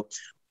studio.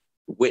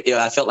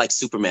 I felt like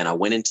Superman. I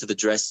went into to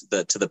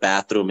the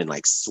bathroom in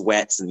like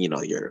sweats and,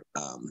 your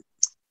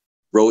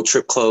road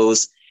trip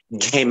clothes,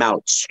 came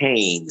out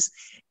chains,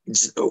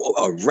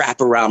 a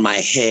wrap around my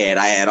head.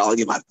 I had all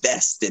my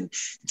vest and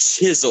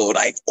chiseled,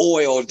 like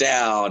oiled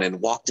down, and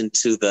walked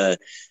into the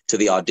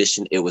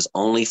audition. It was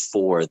only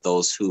for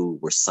those who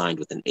were signed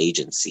with an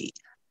agency.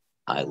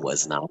 I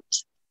was not.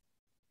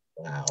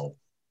 Wow.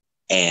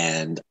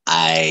 And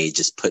I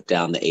just put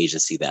down the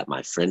agency that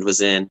my friend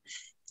was in,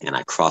 and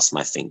I crossed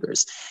my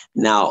fingers.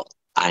 Now,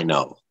 I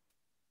know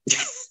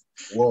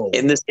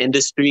in this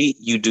industry,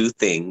 you do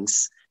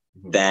things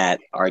that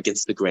are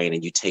against the grain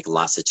and you take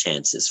lots of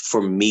chances.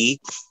 For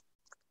me,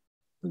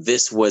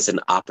 this was an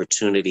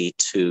opportunity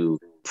to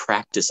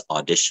practice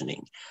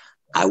auditioning.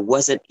 I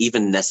wasn't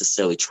even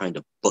necessarily trying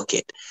to book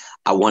it.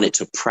 I wanted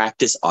to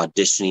practice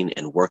auditioning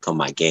and work on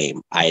my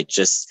game. I had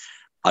just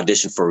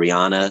auditioned for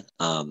Rihanna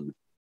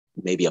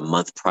maybe a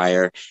month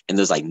prior, and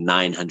there's like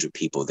 900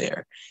 people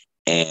there.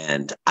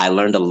 And I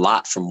learned a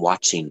lot from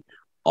watching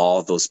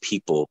all those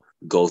people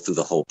go through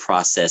the whole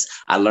process.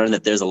 I learned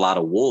that there's a lot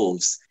of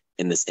wolves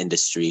in this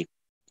industry.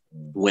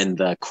 When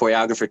the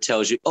choreographer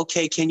tells you,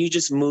 okay, can you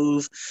just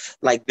move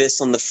like this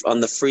on the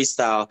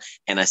freestyle?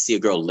 And I see a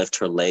girl lift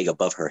her leg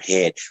above her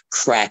head,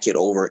 crack it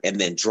over,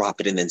 and then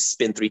drop it, and then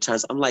spin 3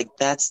 times. I'm like,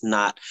 that's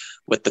not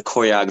what the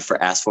choreographer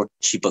asked for.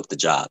 She booked the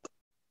job.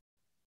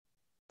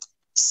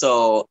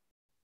 So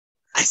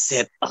I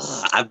said,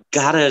 I've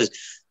gotta.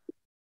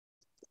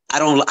 I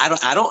don't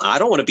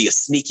want to be a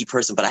sneaky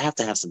person, but I have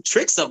to have some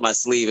tricks up my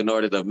sleeve in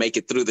order to make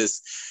it through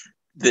this,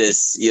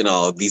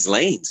 these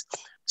lanes.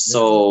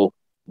 So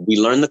we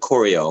learned the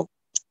choreo.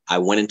 I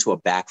went into a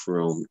back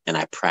room and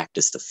I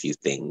practiced a few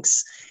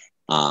things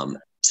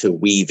to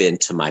weave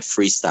into my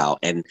freestyle.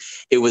 And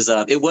it was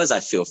I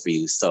Feel For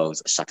You. So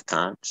Shaka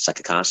Khan,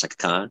 Shaka Khan, Shaka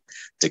Khan,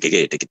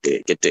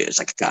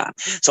 Shaka Khan.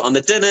 So on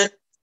the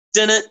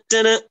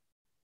dinner,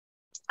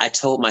 I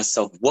told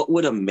myself, what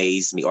would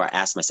amaze me, or I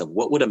asked myself,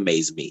 what would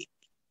amaze me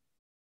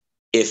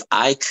if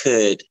I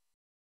could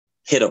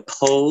hit a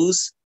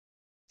pose,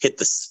 hit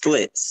the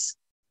splits,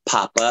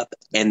 pop up,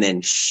 and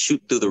then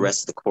shoot through the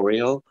rest of the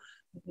choreo,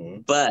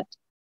 but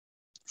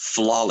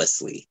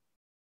flawlessly.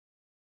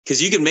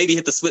 Because you can maybe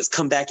hit the splits,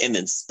 come back, and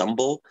then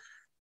stumble.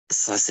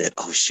 So I said,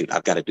 oh, shoot,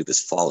 I've got to do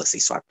this flawlessly.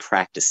 So I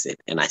practiced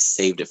it, and I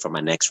saved it for my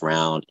next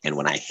round. And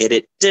when I hit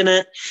it,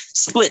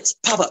 splits,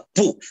 pop up,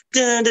 boom,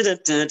 I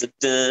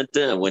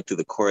went through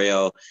the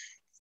choreo.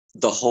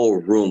 The whole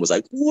room was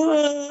like,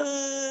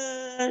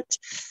 what?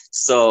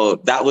 So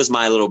that was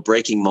my little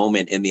breaking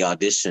moment in the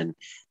audition.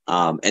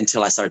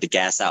 Until I started to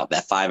gas out.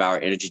 That 5-hour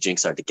energy drink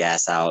started to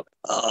gas out.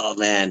 Oh,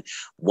 man.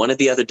 One of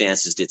the other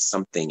dancers did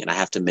something, and I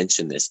have to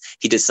mention this.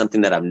 He did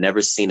something that I've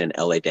never seen an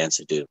LA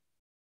dancer do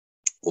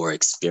or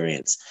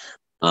experience.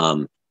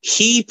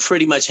 He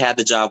pretty much had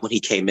the job when he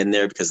came in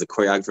there, because the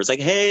choreographer was like,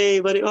 hey,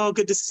 buddy, oh,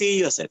 good to see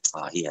you. I said,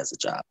 oh, he has a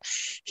job.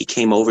 He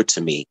came over to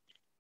me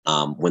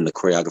when the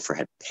choreographer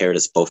had paired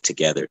us both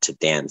together to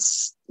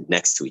dance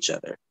next to each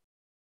other.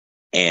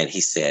 And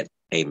he said,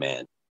 hey,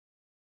 man,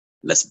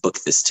 let's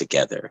book this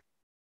together.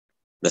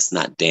 Let's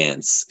not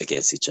dance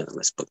against each other.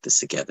 Let's book this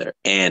together.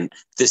 And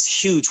this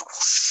huge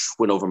whoosh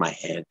went over my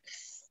head.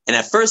 And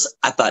at first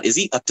I thought, is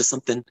he up to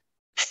something?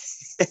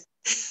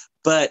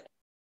 But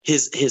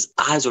his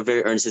eyes were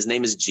very earnest. His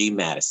name is G.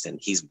 Madison.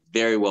 He's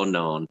very well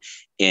known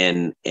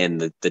in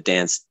the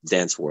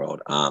dance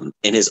world,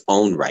 in his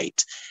own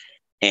right.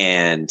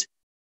 And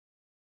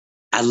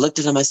I looked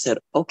at him, I said,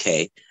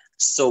 okay.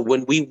 So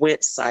when we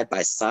went side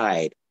by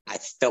side, I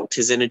felt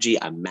his energy,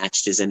 I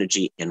matched his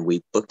energy, and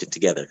we booked it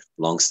together.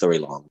 Long story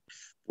long.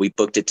 We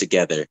booked it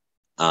together.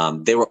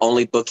 They were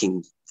only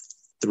booking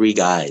 3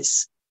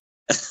 guys.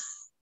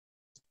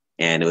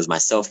 And it was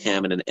myself,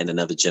 him, and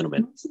another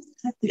gentleman.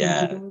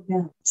 Yeah.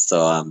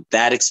 So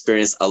that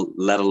experience,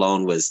 let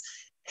alone, was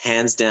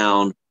hands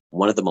down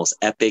one of the most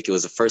epic. It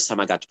was the first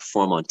time I got to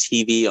perform on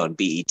TV, on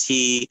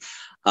BET.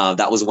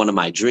 That was one of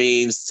my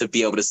dreams, to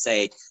be able to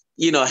say,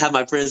 have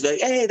my friends be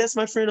like, hey, that's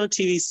my friend on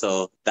TV.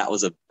 So that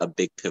was a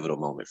big pivotal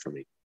moment for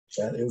me.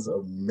 That is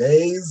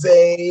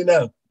amazing.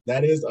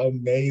 That is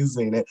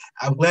amazing. And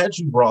I'm glad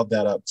you brought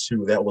that up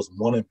too. That was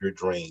one of your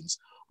dreams.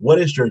 What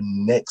is your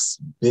next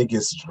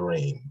biggest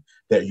dream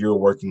that you're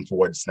working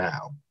towards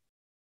now?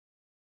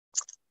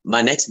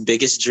 My next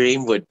biggest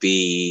dream would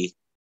be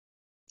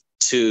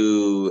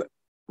to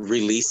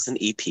release an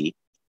EP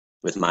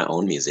with my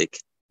own music.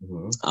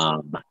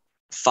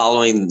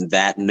 Following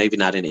that, maybe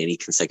not in any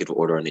consecutive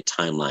order on the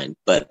timeline,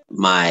 but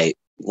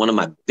one of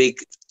my big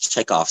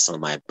checkoffs on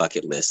my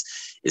bucket list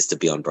is to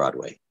be on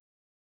Broadway.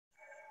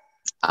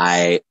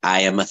 I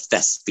am a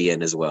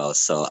thespian as well,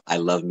 so I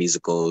love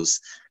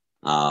musicals.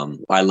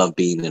 I love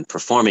being and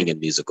performing in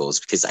musicals,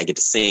 because I get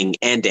to sing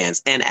and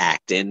dance and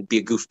act and be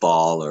a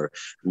goofball, or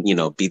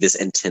be this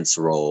intense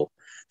role.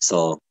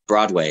 So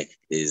Broadway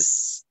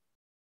is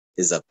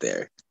up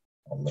there.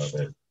 I love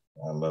it.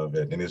 I love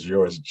it. And it's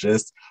yours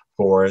just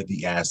for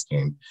the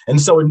asking.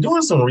 And so in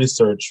doing some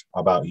research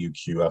about you,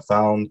 Kieu, I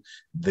found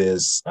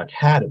this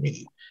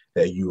academy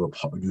that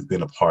you've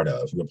been a part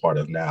of. You're a part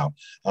of now.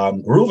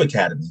 Groove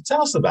Academy.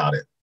 Tell us about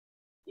it.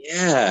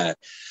 Yeah.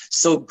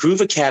 So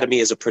Groove Academy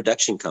is a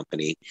production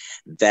company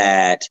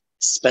that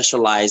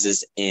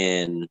specializes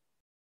in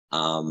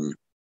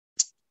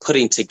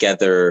putting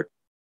together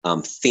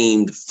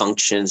themed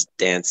functions,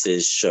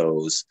 dances,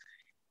 shows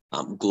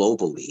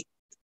globally.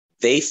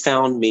 They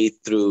found me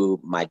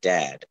through my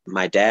dad.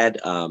 My dad,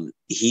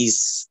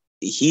 he's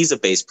a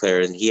bass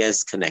player and he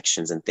has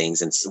connections and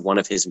things. And one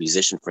of his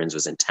musician friends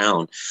was in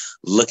town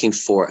looking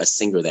for a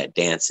singer that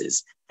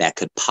dances that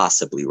could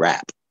possibly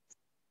rap.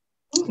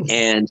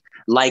 And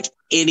like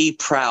any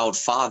proud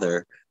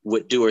father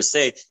would do or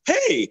say,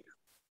 hey,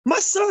 my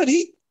son,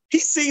 he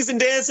sings and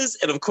dances.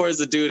 And of course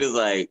the dude is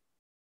like,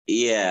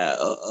 yeah,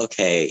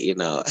 okay, you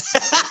know.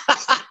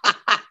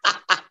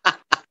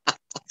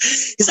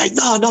 He's like,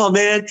 no,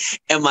 man.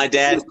 And my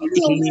dad,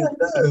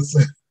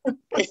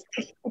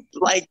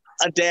 like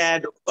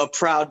a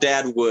proud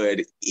dad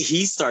would,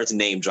 he starts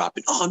name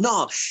dropping. Oh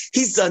no,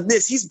 he's done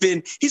this.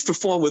 He's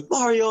performed with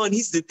Mario, and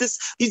he's did this.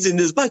 He's in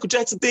this Michael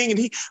Jackson thing, and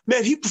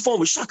he performed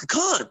with Shaka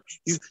Khan.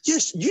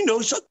 Yes, you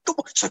know,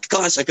 Shaka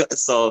Khan.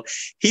 So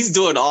he's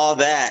doing all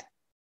that,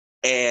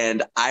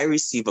 and I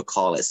receive a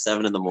call at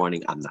 7 a.m.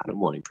 I'm not a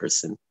morning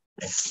person.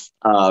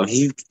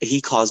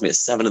 He calls me at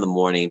 7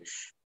 a.m.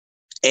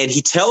 And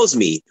he tells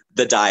me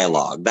the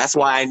dialogue. That's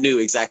why I knew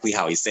exactly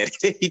how he said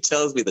it. He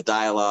tells me the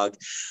dialogue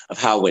of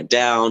how it went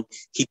down.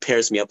 He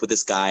pairs me up with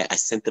this guy. I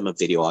sent them a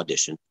video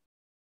audition.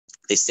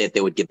 They said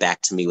they would get back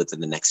to me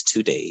within the next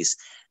 2 days.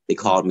 They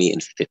called me in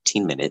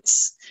 15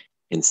 minutes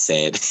and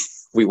said,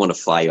 we want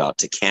to fly you out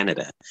to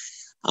Canada.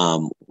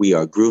 We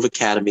are Groove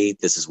Academy.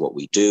 This is what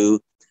we do.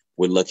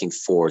 We're looking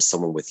for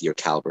someone with your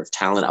caliber of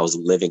talent. I was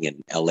living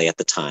in LA at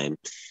the time,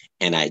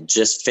 and I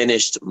just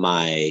finished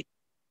my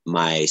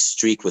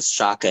streak with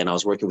Shaka, and I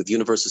was working with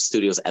Universal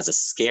Studios as a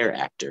scare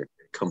actor,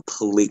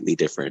 completely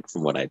different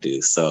from what I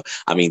do. So,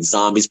 I mean,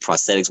 zombies,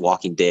 prosthetics,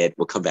 Walking Dead,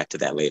 we'll come back to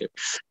that later.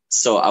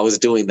 So I was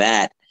doing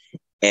that,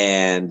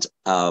 and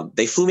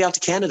they flew me out to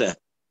Canada.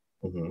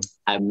 Mm-hmm.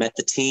 I met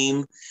the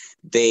team.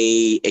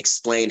 They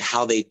explained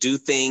how they do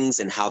things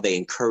and how they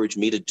encourage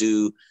me to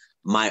do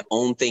my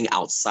own thing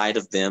outside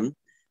of them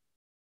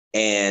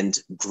and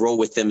grow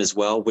with them as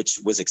well, which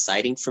was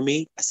exciting for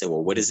me. I said,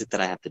 well, what is it that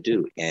I have to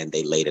do? And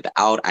they laid it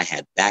out. I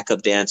had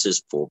backup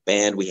dancers, full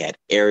band. We had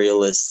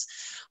aerialists.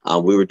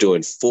 We were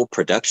doing full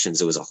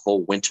productions. It was a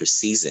whole winter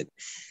season.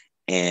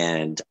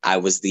 And I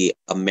was the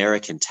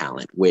American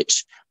talent,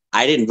 which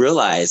I didn't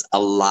realize a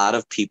lot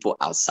of people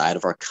outside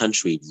of our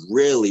country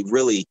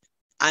really,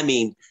 I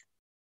mean,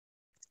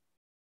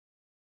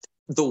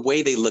 the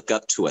way they look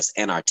up to us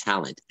and our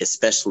talent,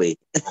 especially,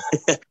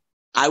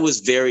 I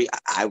was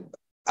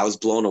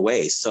blown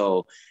away.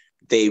 So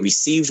they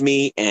received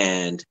me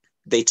and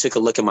they took a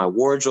look at my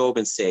wardrobe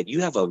and said,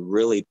 you have a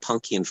really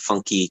punky and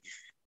funky,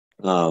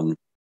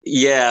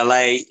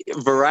 like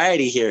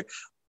variety here.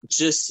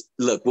 Just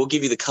look, we'll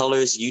give you the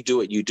colors. You do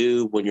what you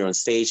do when you're on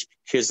stage.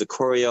 Here's the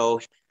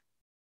choreo,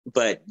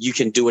 but you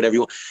can do whatever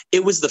you want.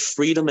 It was the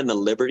freedom and the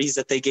liberties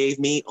that they gave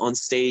me on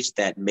stage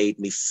that made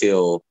me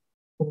feel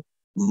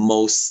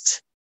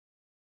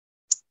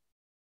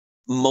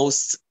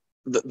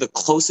the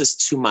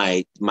closest to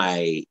my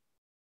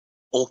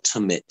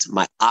ultimate,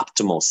 my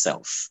optimal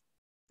self.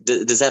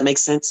 Does that make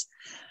sense?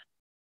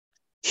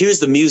 Here's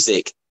the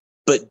music,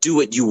 but do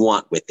what you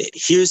want with it.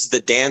 Here's the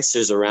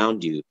dancers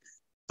around you,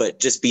 but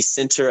just be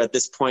center at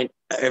this point.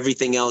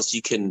 Everything else,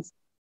 you can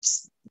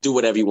do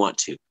whatever you want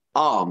to.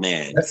 Oh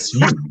man. That's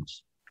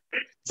huge.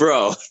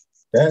 Bro.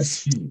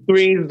 That's huge.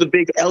 Screens, the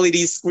big LED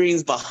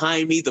screens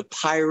behind me, the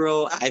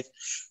pyro. I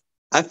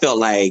felt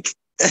like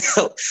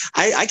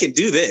I can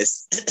do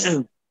this.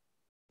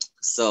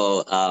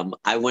 So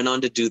I went on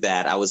to do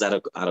that. I was at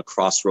a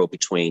crossroad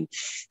between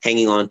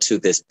hanging on to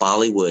this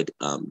Bollywood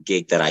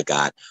gig that I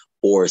got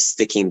or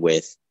sticking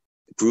with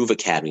Groove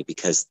Academy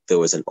because there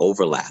was an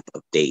overlap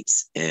of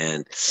dates.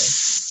 And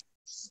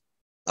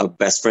a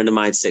best friend of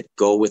mine said,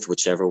 go with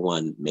whichever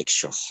one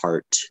makes your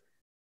heart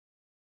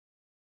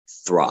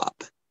throb.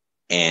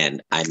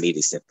 And I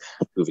immediately said,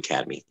 Groove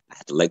Academy. I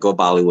had to let go of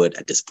Bollywood.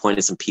 I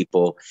disappointed some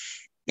people.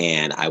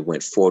 And I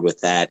went forward with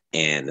that.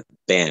 And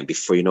bam,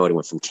 before you know it, I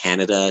went from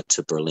Canada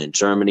to Berlin,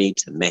 Germany,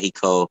 to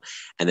Mexico.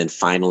 And then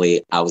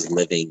finally, I was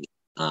living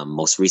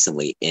most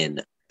recently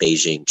in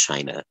Beijing,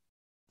 China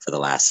for the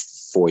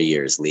last 4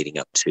 years leading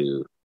up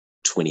to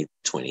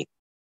 2020.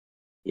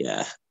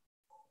 Yeah.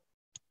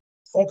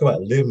 Talk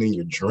about living in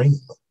your dream.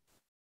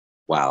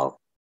 Wow.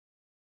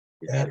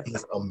 That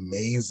is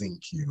amazing,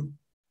 Kieu.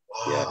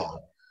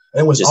 Wow. Yeah.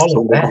 And with just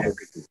all of that,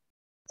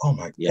 oh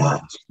my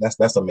gosh,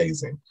 that's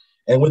amazing.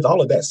 And with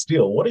all of that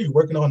still, what are you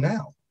working on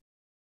now?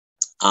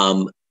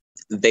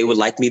 They would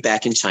like me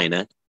back in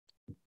China.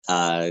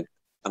 I'm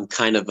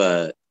kind of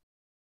a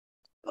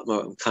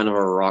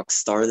rock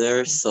star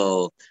there.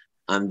 So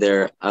I'm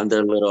their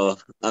little,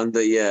 and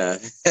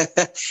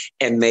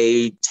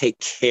they take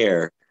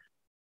care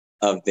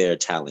of their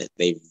talent.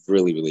 They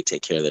really, really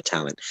take care of their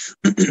talent.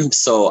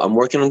 So I'm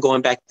working on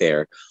going back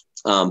there.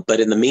 But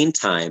in the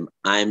meantime,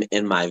 I'm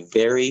in my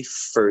very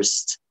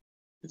first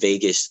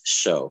Vegas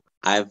show.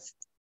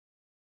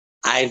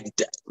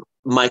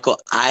 Michael,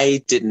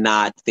 I did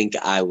not think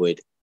I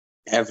would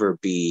ever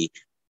be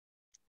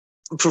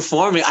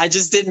performing. I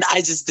just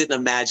didn't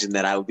imagine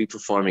that I would be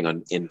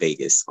performing in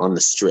Vegas on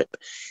the Strip.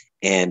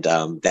 And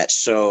that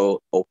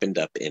show opened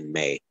up in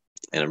May,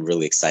 and I'm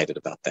really excited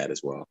about that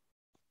as well.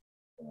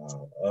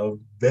 Wow,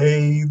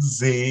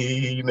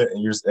 amazing.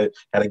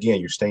 And again,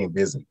 you're staying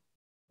busy.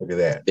 Look at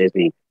that.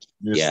 Busy.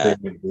 You're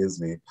staying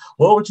busy.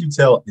 What would you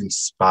tell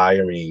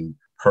inspiring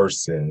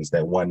persons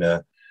that want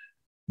to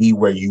be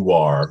where you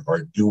are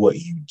or do what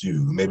you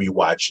do? Maybe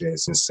watching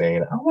this and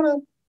saying, I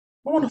want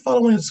to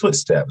follow in his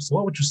footsteps.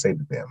 What would you say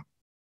to them?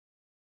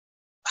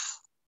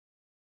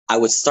 I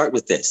would start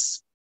with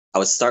this. I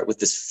would start with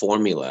this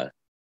formula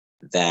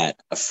that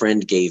a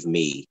friend gave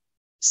me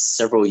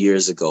several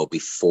years ago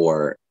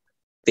before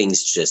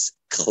things just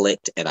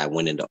clicked and I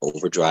went into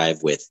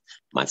overdrive with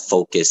my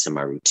focus and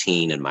my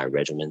routine and my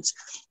regimens.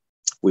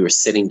 We were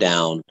sitting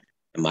down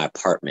in my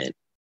apartment,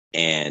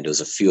 and it was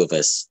a few of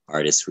us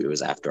artists. We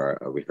was after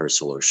a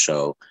rehearsal or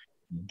show.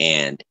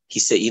 And he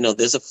said, you know,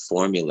 there's a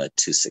formula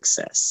to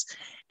success.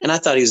 And I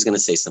thought he was going to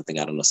say something,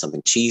 I don't know,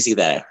 something cheesy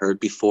that I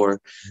heard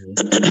before.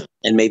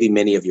 And maybe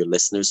many of your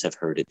listeners have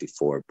heard it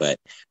before, but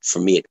for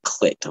me, it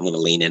clicked. I'm going to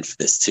lean in for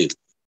this too.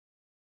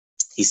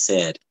 He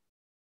said,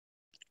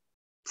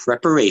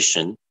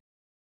 preparation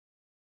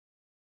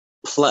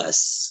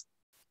plus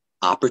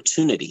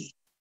opportunity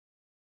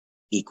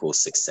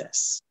equals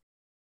success.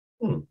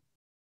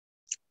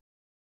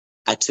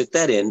 I took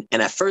that in,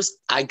 and at first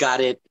I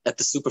got it at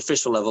the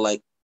superficial level,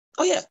 like,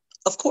 oh yeah,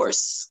 of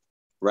course,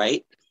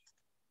 right?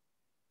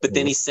 But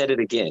then he said it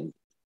again.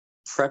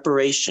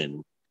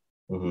 Preparation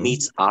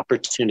meets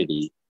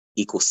opportunity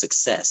equals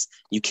success.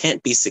 You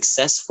can't be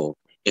successful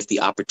if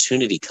the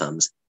opportunity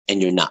comes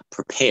and you're not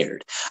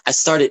prepared. I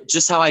started,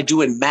 just how I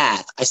do in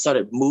math, I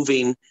started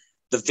moving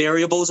the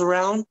variables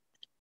around,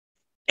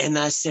 and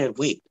I said,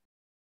 wait,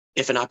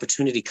 if an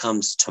opportunity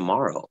comes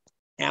tomorrow,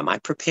 am I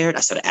prepared? I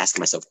started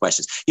asking myself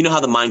questions. You know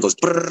how the mind goes,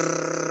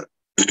 brrr.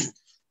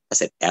 I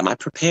said, am I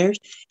prepared?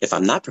 If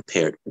I'm not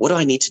prepared, what do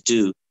I need to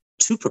do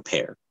to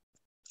prepare?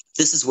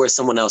 This is where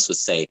someone else would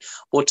say,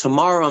 well,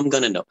 tomorrow I'm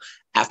going to know.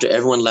 After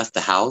everyone left the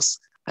house,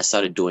 I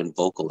started doing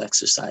vocal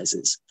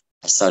exercises.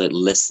 I started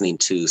listening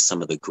to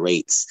some of the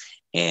greats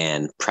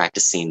and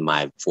practicing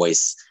my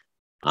voice,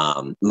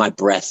 my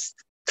breath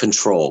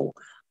control.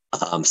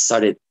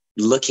 Started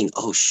looking,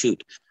 oh,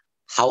 shoot,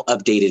 how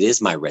updated is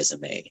my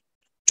resume?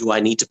 Do I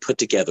need to put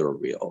together a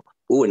reel?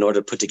 Ooh, in order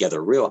to put together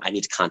a reel, I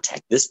need to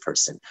contact this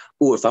person.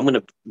 Ooh, if I'm going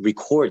to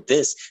record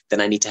this, then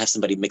I need to have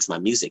somebody mix my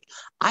music.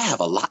 I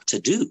have a lot to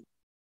do.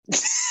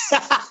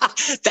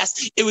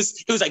 It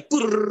was like,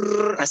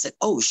 I said,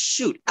 oh,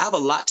 shoot, I have a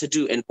lot to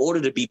do in order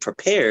to be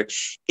prepared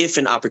if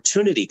an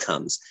opportunity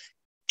comes.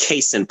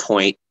 Case in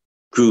point,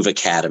 Groove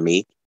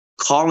Academy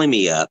calling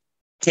me up.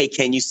 Hey,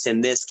 can you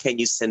send this? Can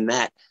you send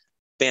that?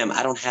 Bam,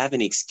 I don't have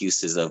any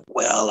excuses of,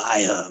 well,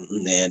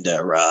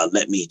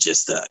 let me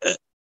just,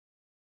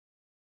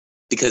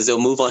 because they'll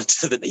move on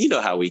to the, you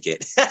know how we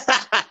get.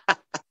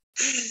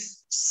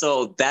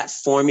 So that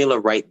formula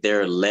right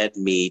there led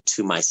me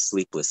to my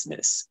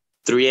sleeplessness.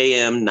 3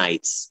 a.m.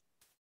 nights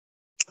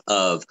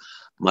of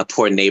my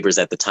poor neighbors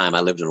at the time. I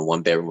lived in a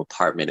 1-bedroom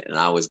apartment, and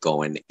I was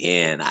going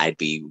in. I'd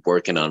be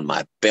working on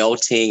my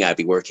belting. I'd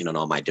be working on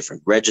all my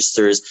different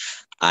registers.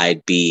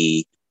 I'd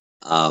be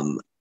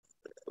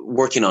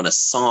working on a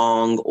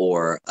song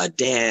or a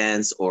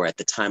dance, or at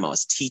the time I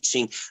was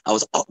teaching. I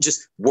was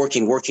just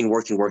working.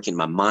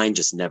 My mind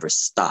just never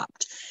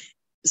stopped.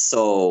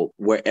 So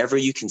wherever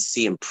you can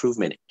see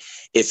improvement,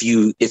 if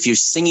you're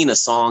singing a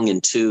song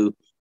into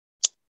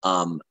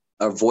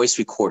a voice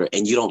recorder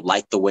and you don't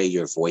like the way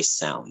your voice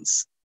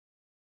sounds,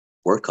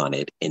 work on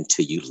it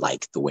until you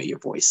like the way your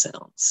voice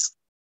sounds.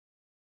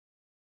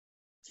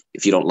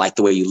 If you don't like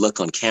the way you look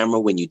on camera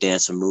when you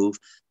dance or move,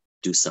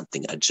 do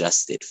something,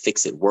 adjust it,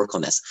 fix it, work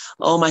on this.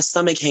 Oh, my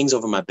stomach hangs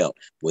over my belt.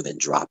 Well, then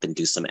drop and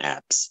do some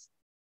abs.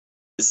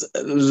 It's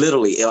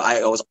literally,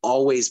 I was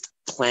always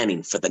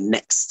planning for the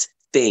next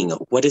thing.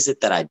 What is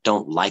it that I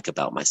don't like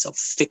about myself?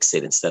 Fix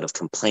it instead of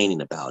complaining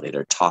about it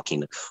or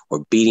talking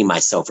or beating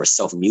myself or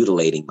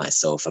self-mutilating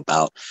myself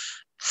about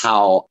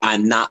how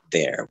I'm not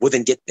there. Well,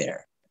 then get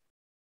there.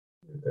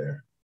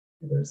 There.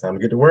 It's time to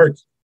get to work.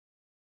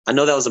 I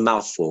know that was a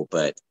mouthful,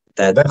 but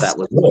that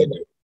was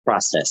the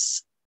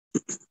process.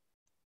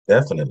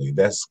 Definitely.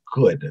 That's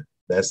good.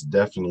 That's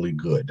definitely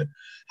good.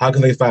 How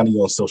can they find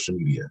you on social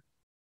media?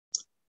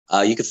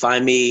 You can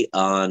find me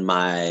on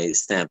my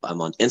stamp. I'm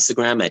on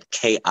Instagram at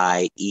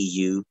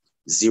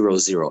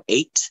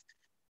KIEU008.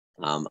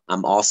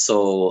 I'm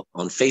also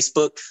on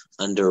Facebook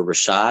under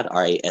Rashad,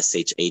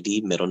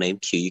 Rashad, middle name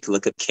Q. You can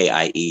look up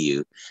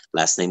KIEU,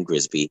 last name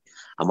Grisby.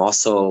 I'm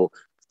also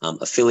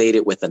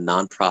affiliated with a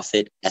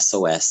nonprofit,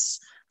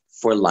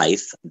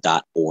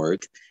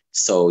 SOSforlife.org.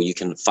 So you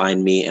can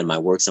find me and my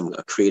works. I'm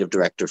a creative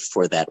director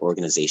for that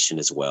organization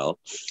as well.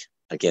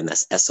 Again,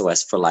 that's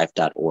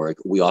SOSforlife.org.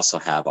 We also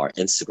have our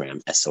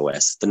Instagram,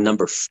 SOS, the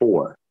number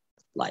 4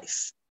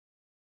 life.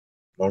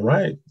 All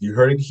right. You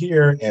heard it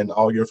here, and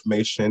all your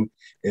information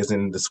is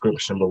in the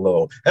description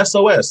below.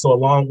 SOS, so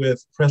along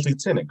with Presley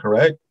Tennant,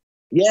 correct?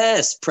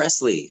 Yes,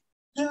 Presley.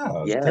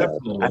 Yeah,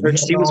 definitely. I heard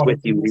she was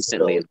with you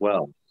recently as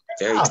well.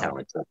 Very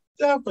talented.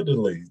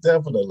 Definitely.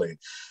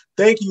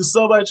 Thank you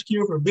so much,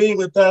 Q, for being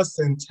with us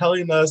and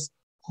telling us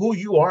who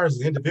you are as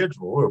an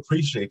individual. We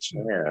appreciate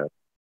you. Yeah.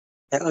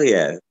 Hell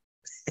yeah.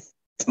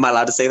 Am I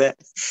allowed to say that?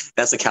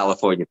 That's a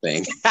California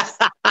thing.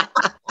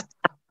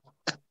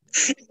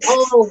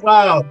 Oh,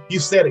 wow. You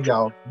said it,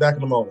 y'all. Back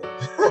in a moment.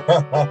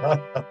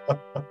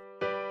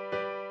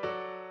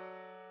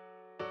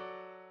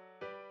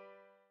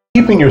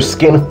 Keeping your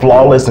skin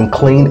flawless and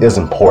clean is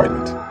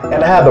important.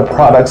 and I have the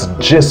products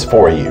just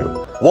for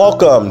you.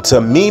 Welcome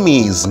to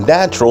Mimi's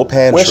Natural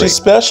Pantry, where she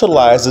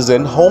specializes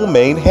in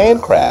homemade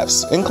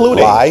handcrafts,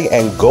 including lye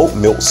and goat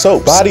milk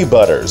soaps, body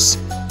butters,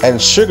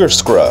 and sugar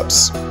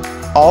scrubs.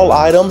 All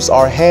items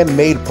are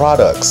handmade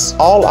products.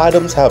 All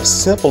items have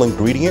simple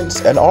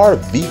ingredients and are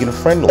vegan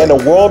friendly. In a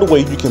world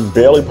where you can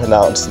barely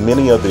pronounce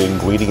many of the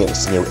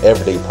ingredients in your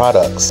everyday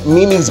products,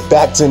 Mimi's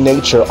Back to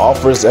Nature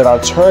offers an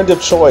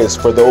alternative choice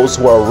for those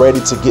who are ready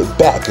to get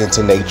back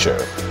into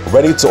nature.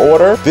 Ready to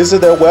order?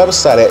 Visit their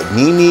website at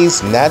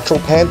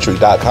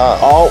mimisnaturalpantry.com.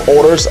 All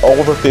orders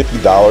over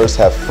 $50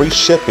 have free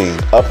shipping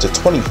up to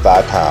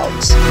 25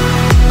 pounds.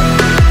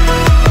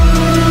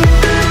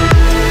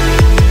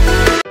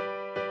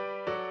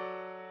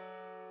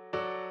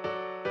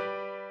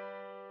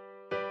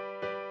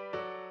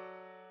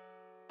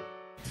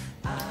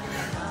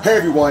 Hey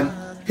everyone,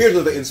 here's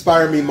another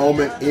Inspire Me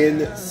moment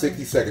in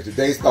 60 seconds.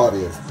 Today's thought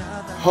is,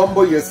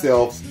 humble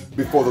yourselves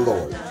before the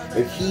Lord,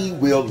 and He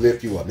will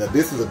lift you up. Now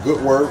this is a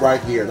good word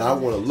right here, and I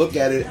want to look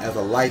at it as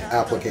a life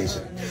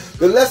application.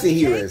 The lesson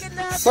here is,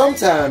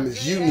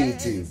 sometimes you need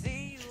to,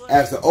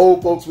 as the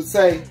old folks would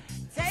say,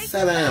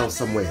 sit down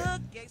somewhere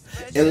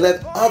and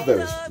let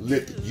others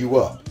lift you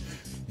up.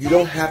 You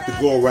don't have to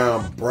go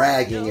around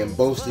bragging and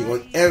boasting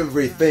on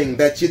everything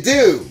that you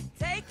do.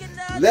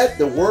 Let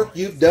the work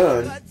you've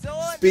done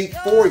speak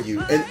for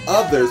you, and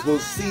others will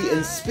see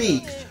and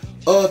speak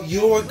of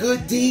your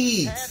good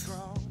deeds.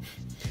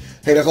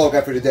 Hey, that's all I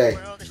got for today.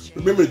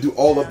 Remember to do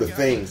all of the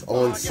things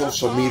on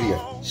social media.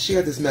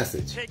 Share this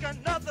message.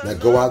 Now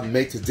go out and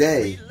make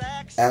today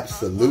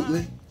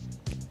absolutely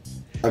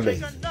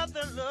amazing.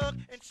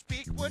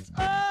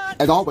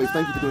 As always,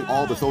 thank you for doing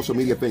all the social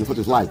media things such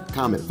as like,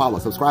 comment, follow,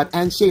 subscribe,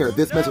 and share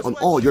this message on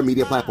all your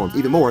media platforms.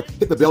 Even more,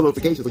 hit the bell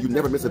notification so you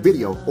never miss a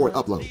video or an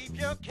upload.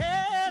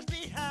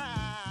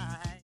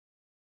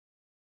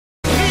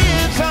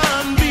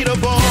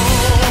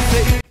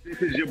 This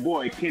is your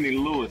boy Kenny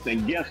Lewis,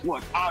 and guess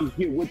what? I'm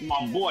here with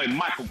my boy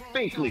Michael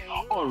Finkley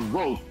on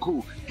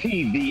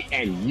RokuTV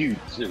and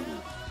YouTube.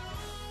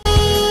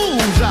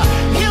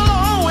 He'll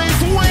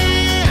always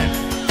win.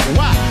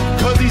 Why?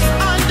 'Cause he's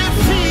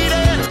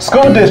undefeated.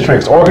 School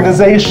districts,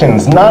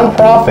 organizations,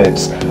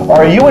 nonprofits,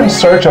 are you in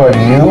search of a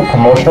new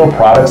promotional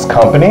products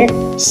company?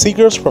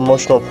 Seegers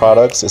Promotional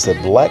Products is a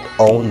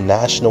Black-owned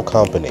national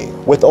company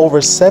with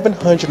over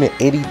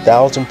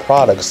 780,000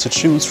 products to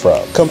choose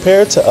from.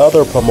 Compared to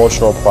other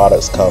promotional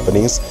products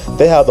companies,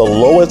 they have the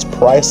lowest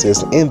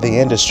prices in the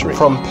industry.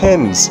 From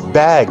pens,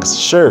 bags,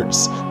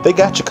 shirts, they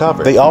got you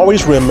covered. They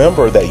always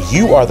remember that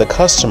you are the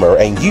customer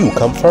and you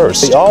come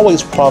first. They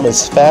always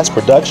promise fast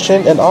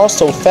production and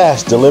also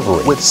fast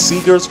delivery. With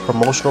Seegers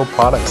Promotional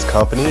Products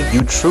Company,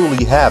 you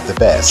truly have the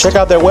best. Check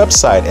out their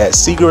website at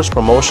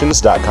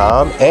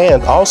seegerspromotions.com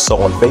and also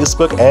on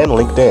Facebook and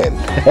LinkedIn.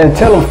 And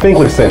tell them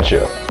Finkley sent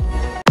you.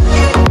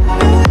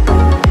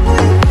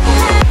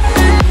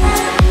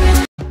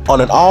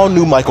 On an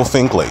all-new Michael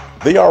Finkley,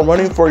 they are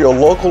running for your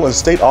local and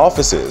state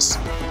offices.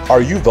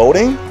 Are you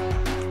voting?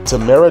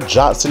 Tamara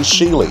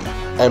Johnson-Sheely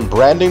and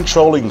Brandon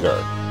Trollinger.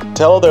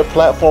 Tell their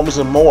platforms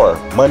and more.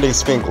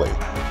 Monday's Finkley.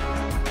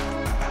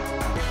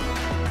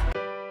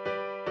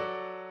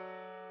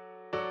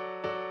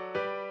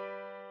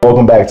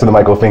 Welcome back to the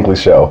Michael Finkley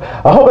Show.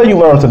 I hope that you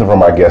learned something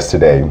from our guest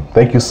today.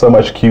 Thank you so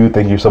much, Q.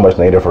 Thank you so much,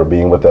 Nada, for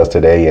being with us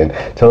today and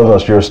telling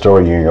us your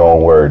story in your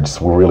own words.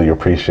 We really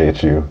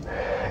appreciate you.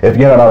 If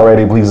you haven't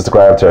already, please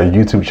subscribe to our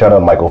YouTube channel,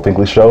 Michael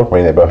Finkley Show.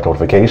 Ring that bell for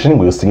notification.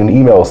 We'll see you an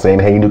email saying,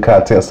 hey, new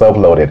content's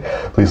uploaded.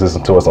 Please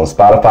listen to us on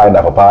Spotify and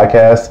Apple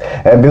Podcasts.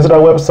 And visit our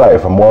website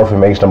for more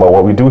information about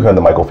what we do here on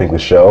the Michael Finkley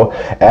Show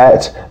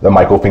at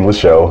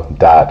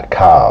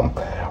themichaelfinkley.com.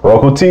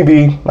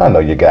 RokuTV, I know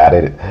you got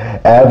it.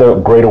 Add the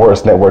Greater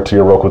Works Network to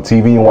your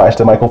RokuTV and watch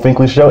the Michael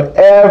Finkley Show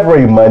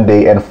every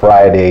Monday and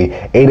Friday,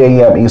 8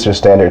 a.m. Eastern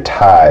Standard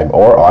Time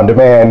or on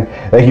demand.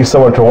 Thank you so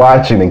much for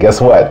watching, and guess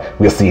what?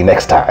 We'll see you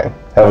next time.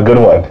 Have a good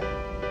one.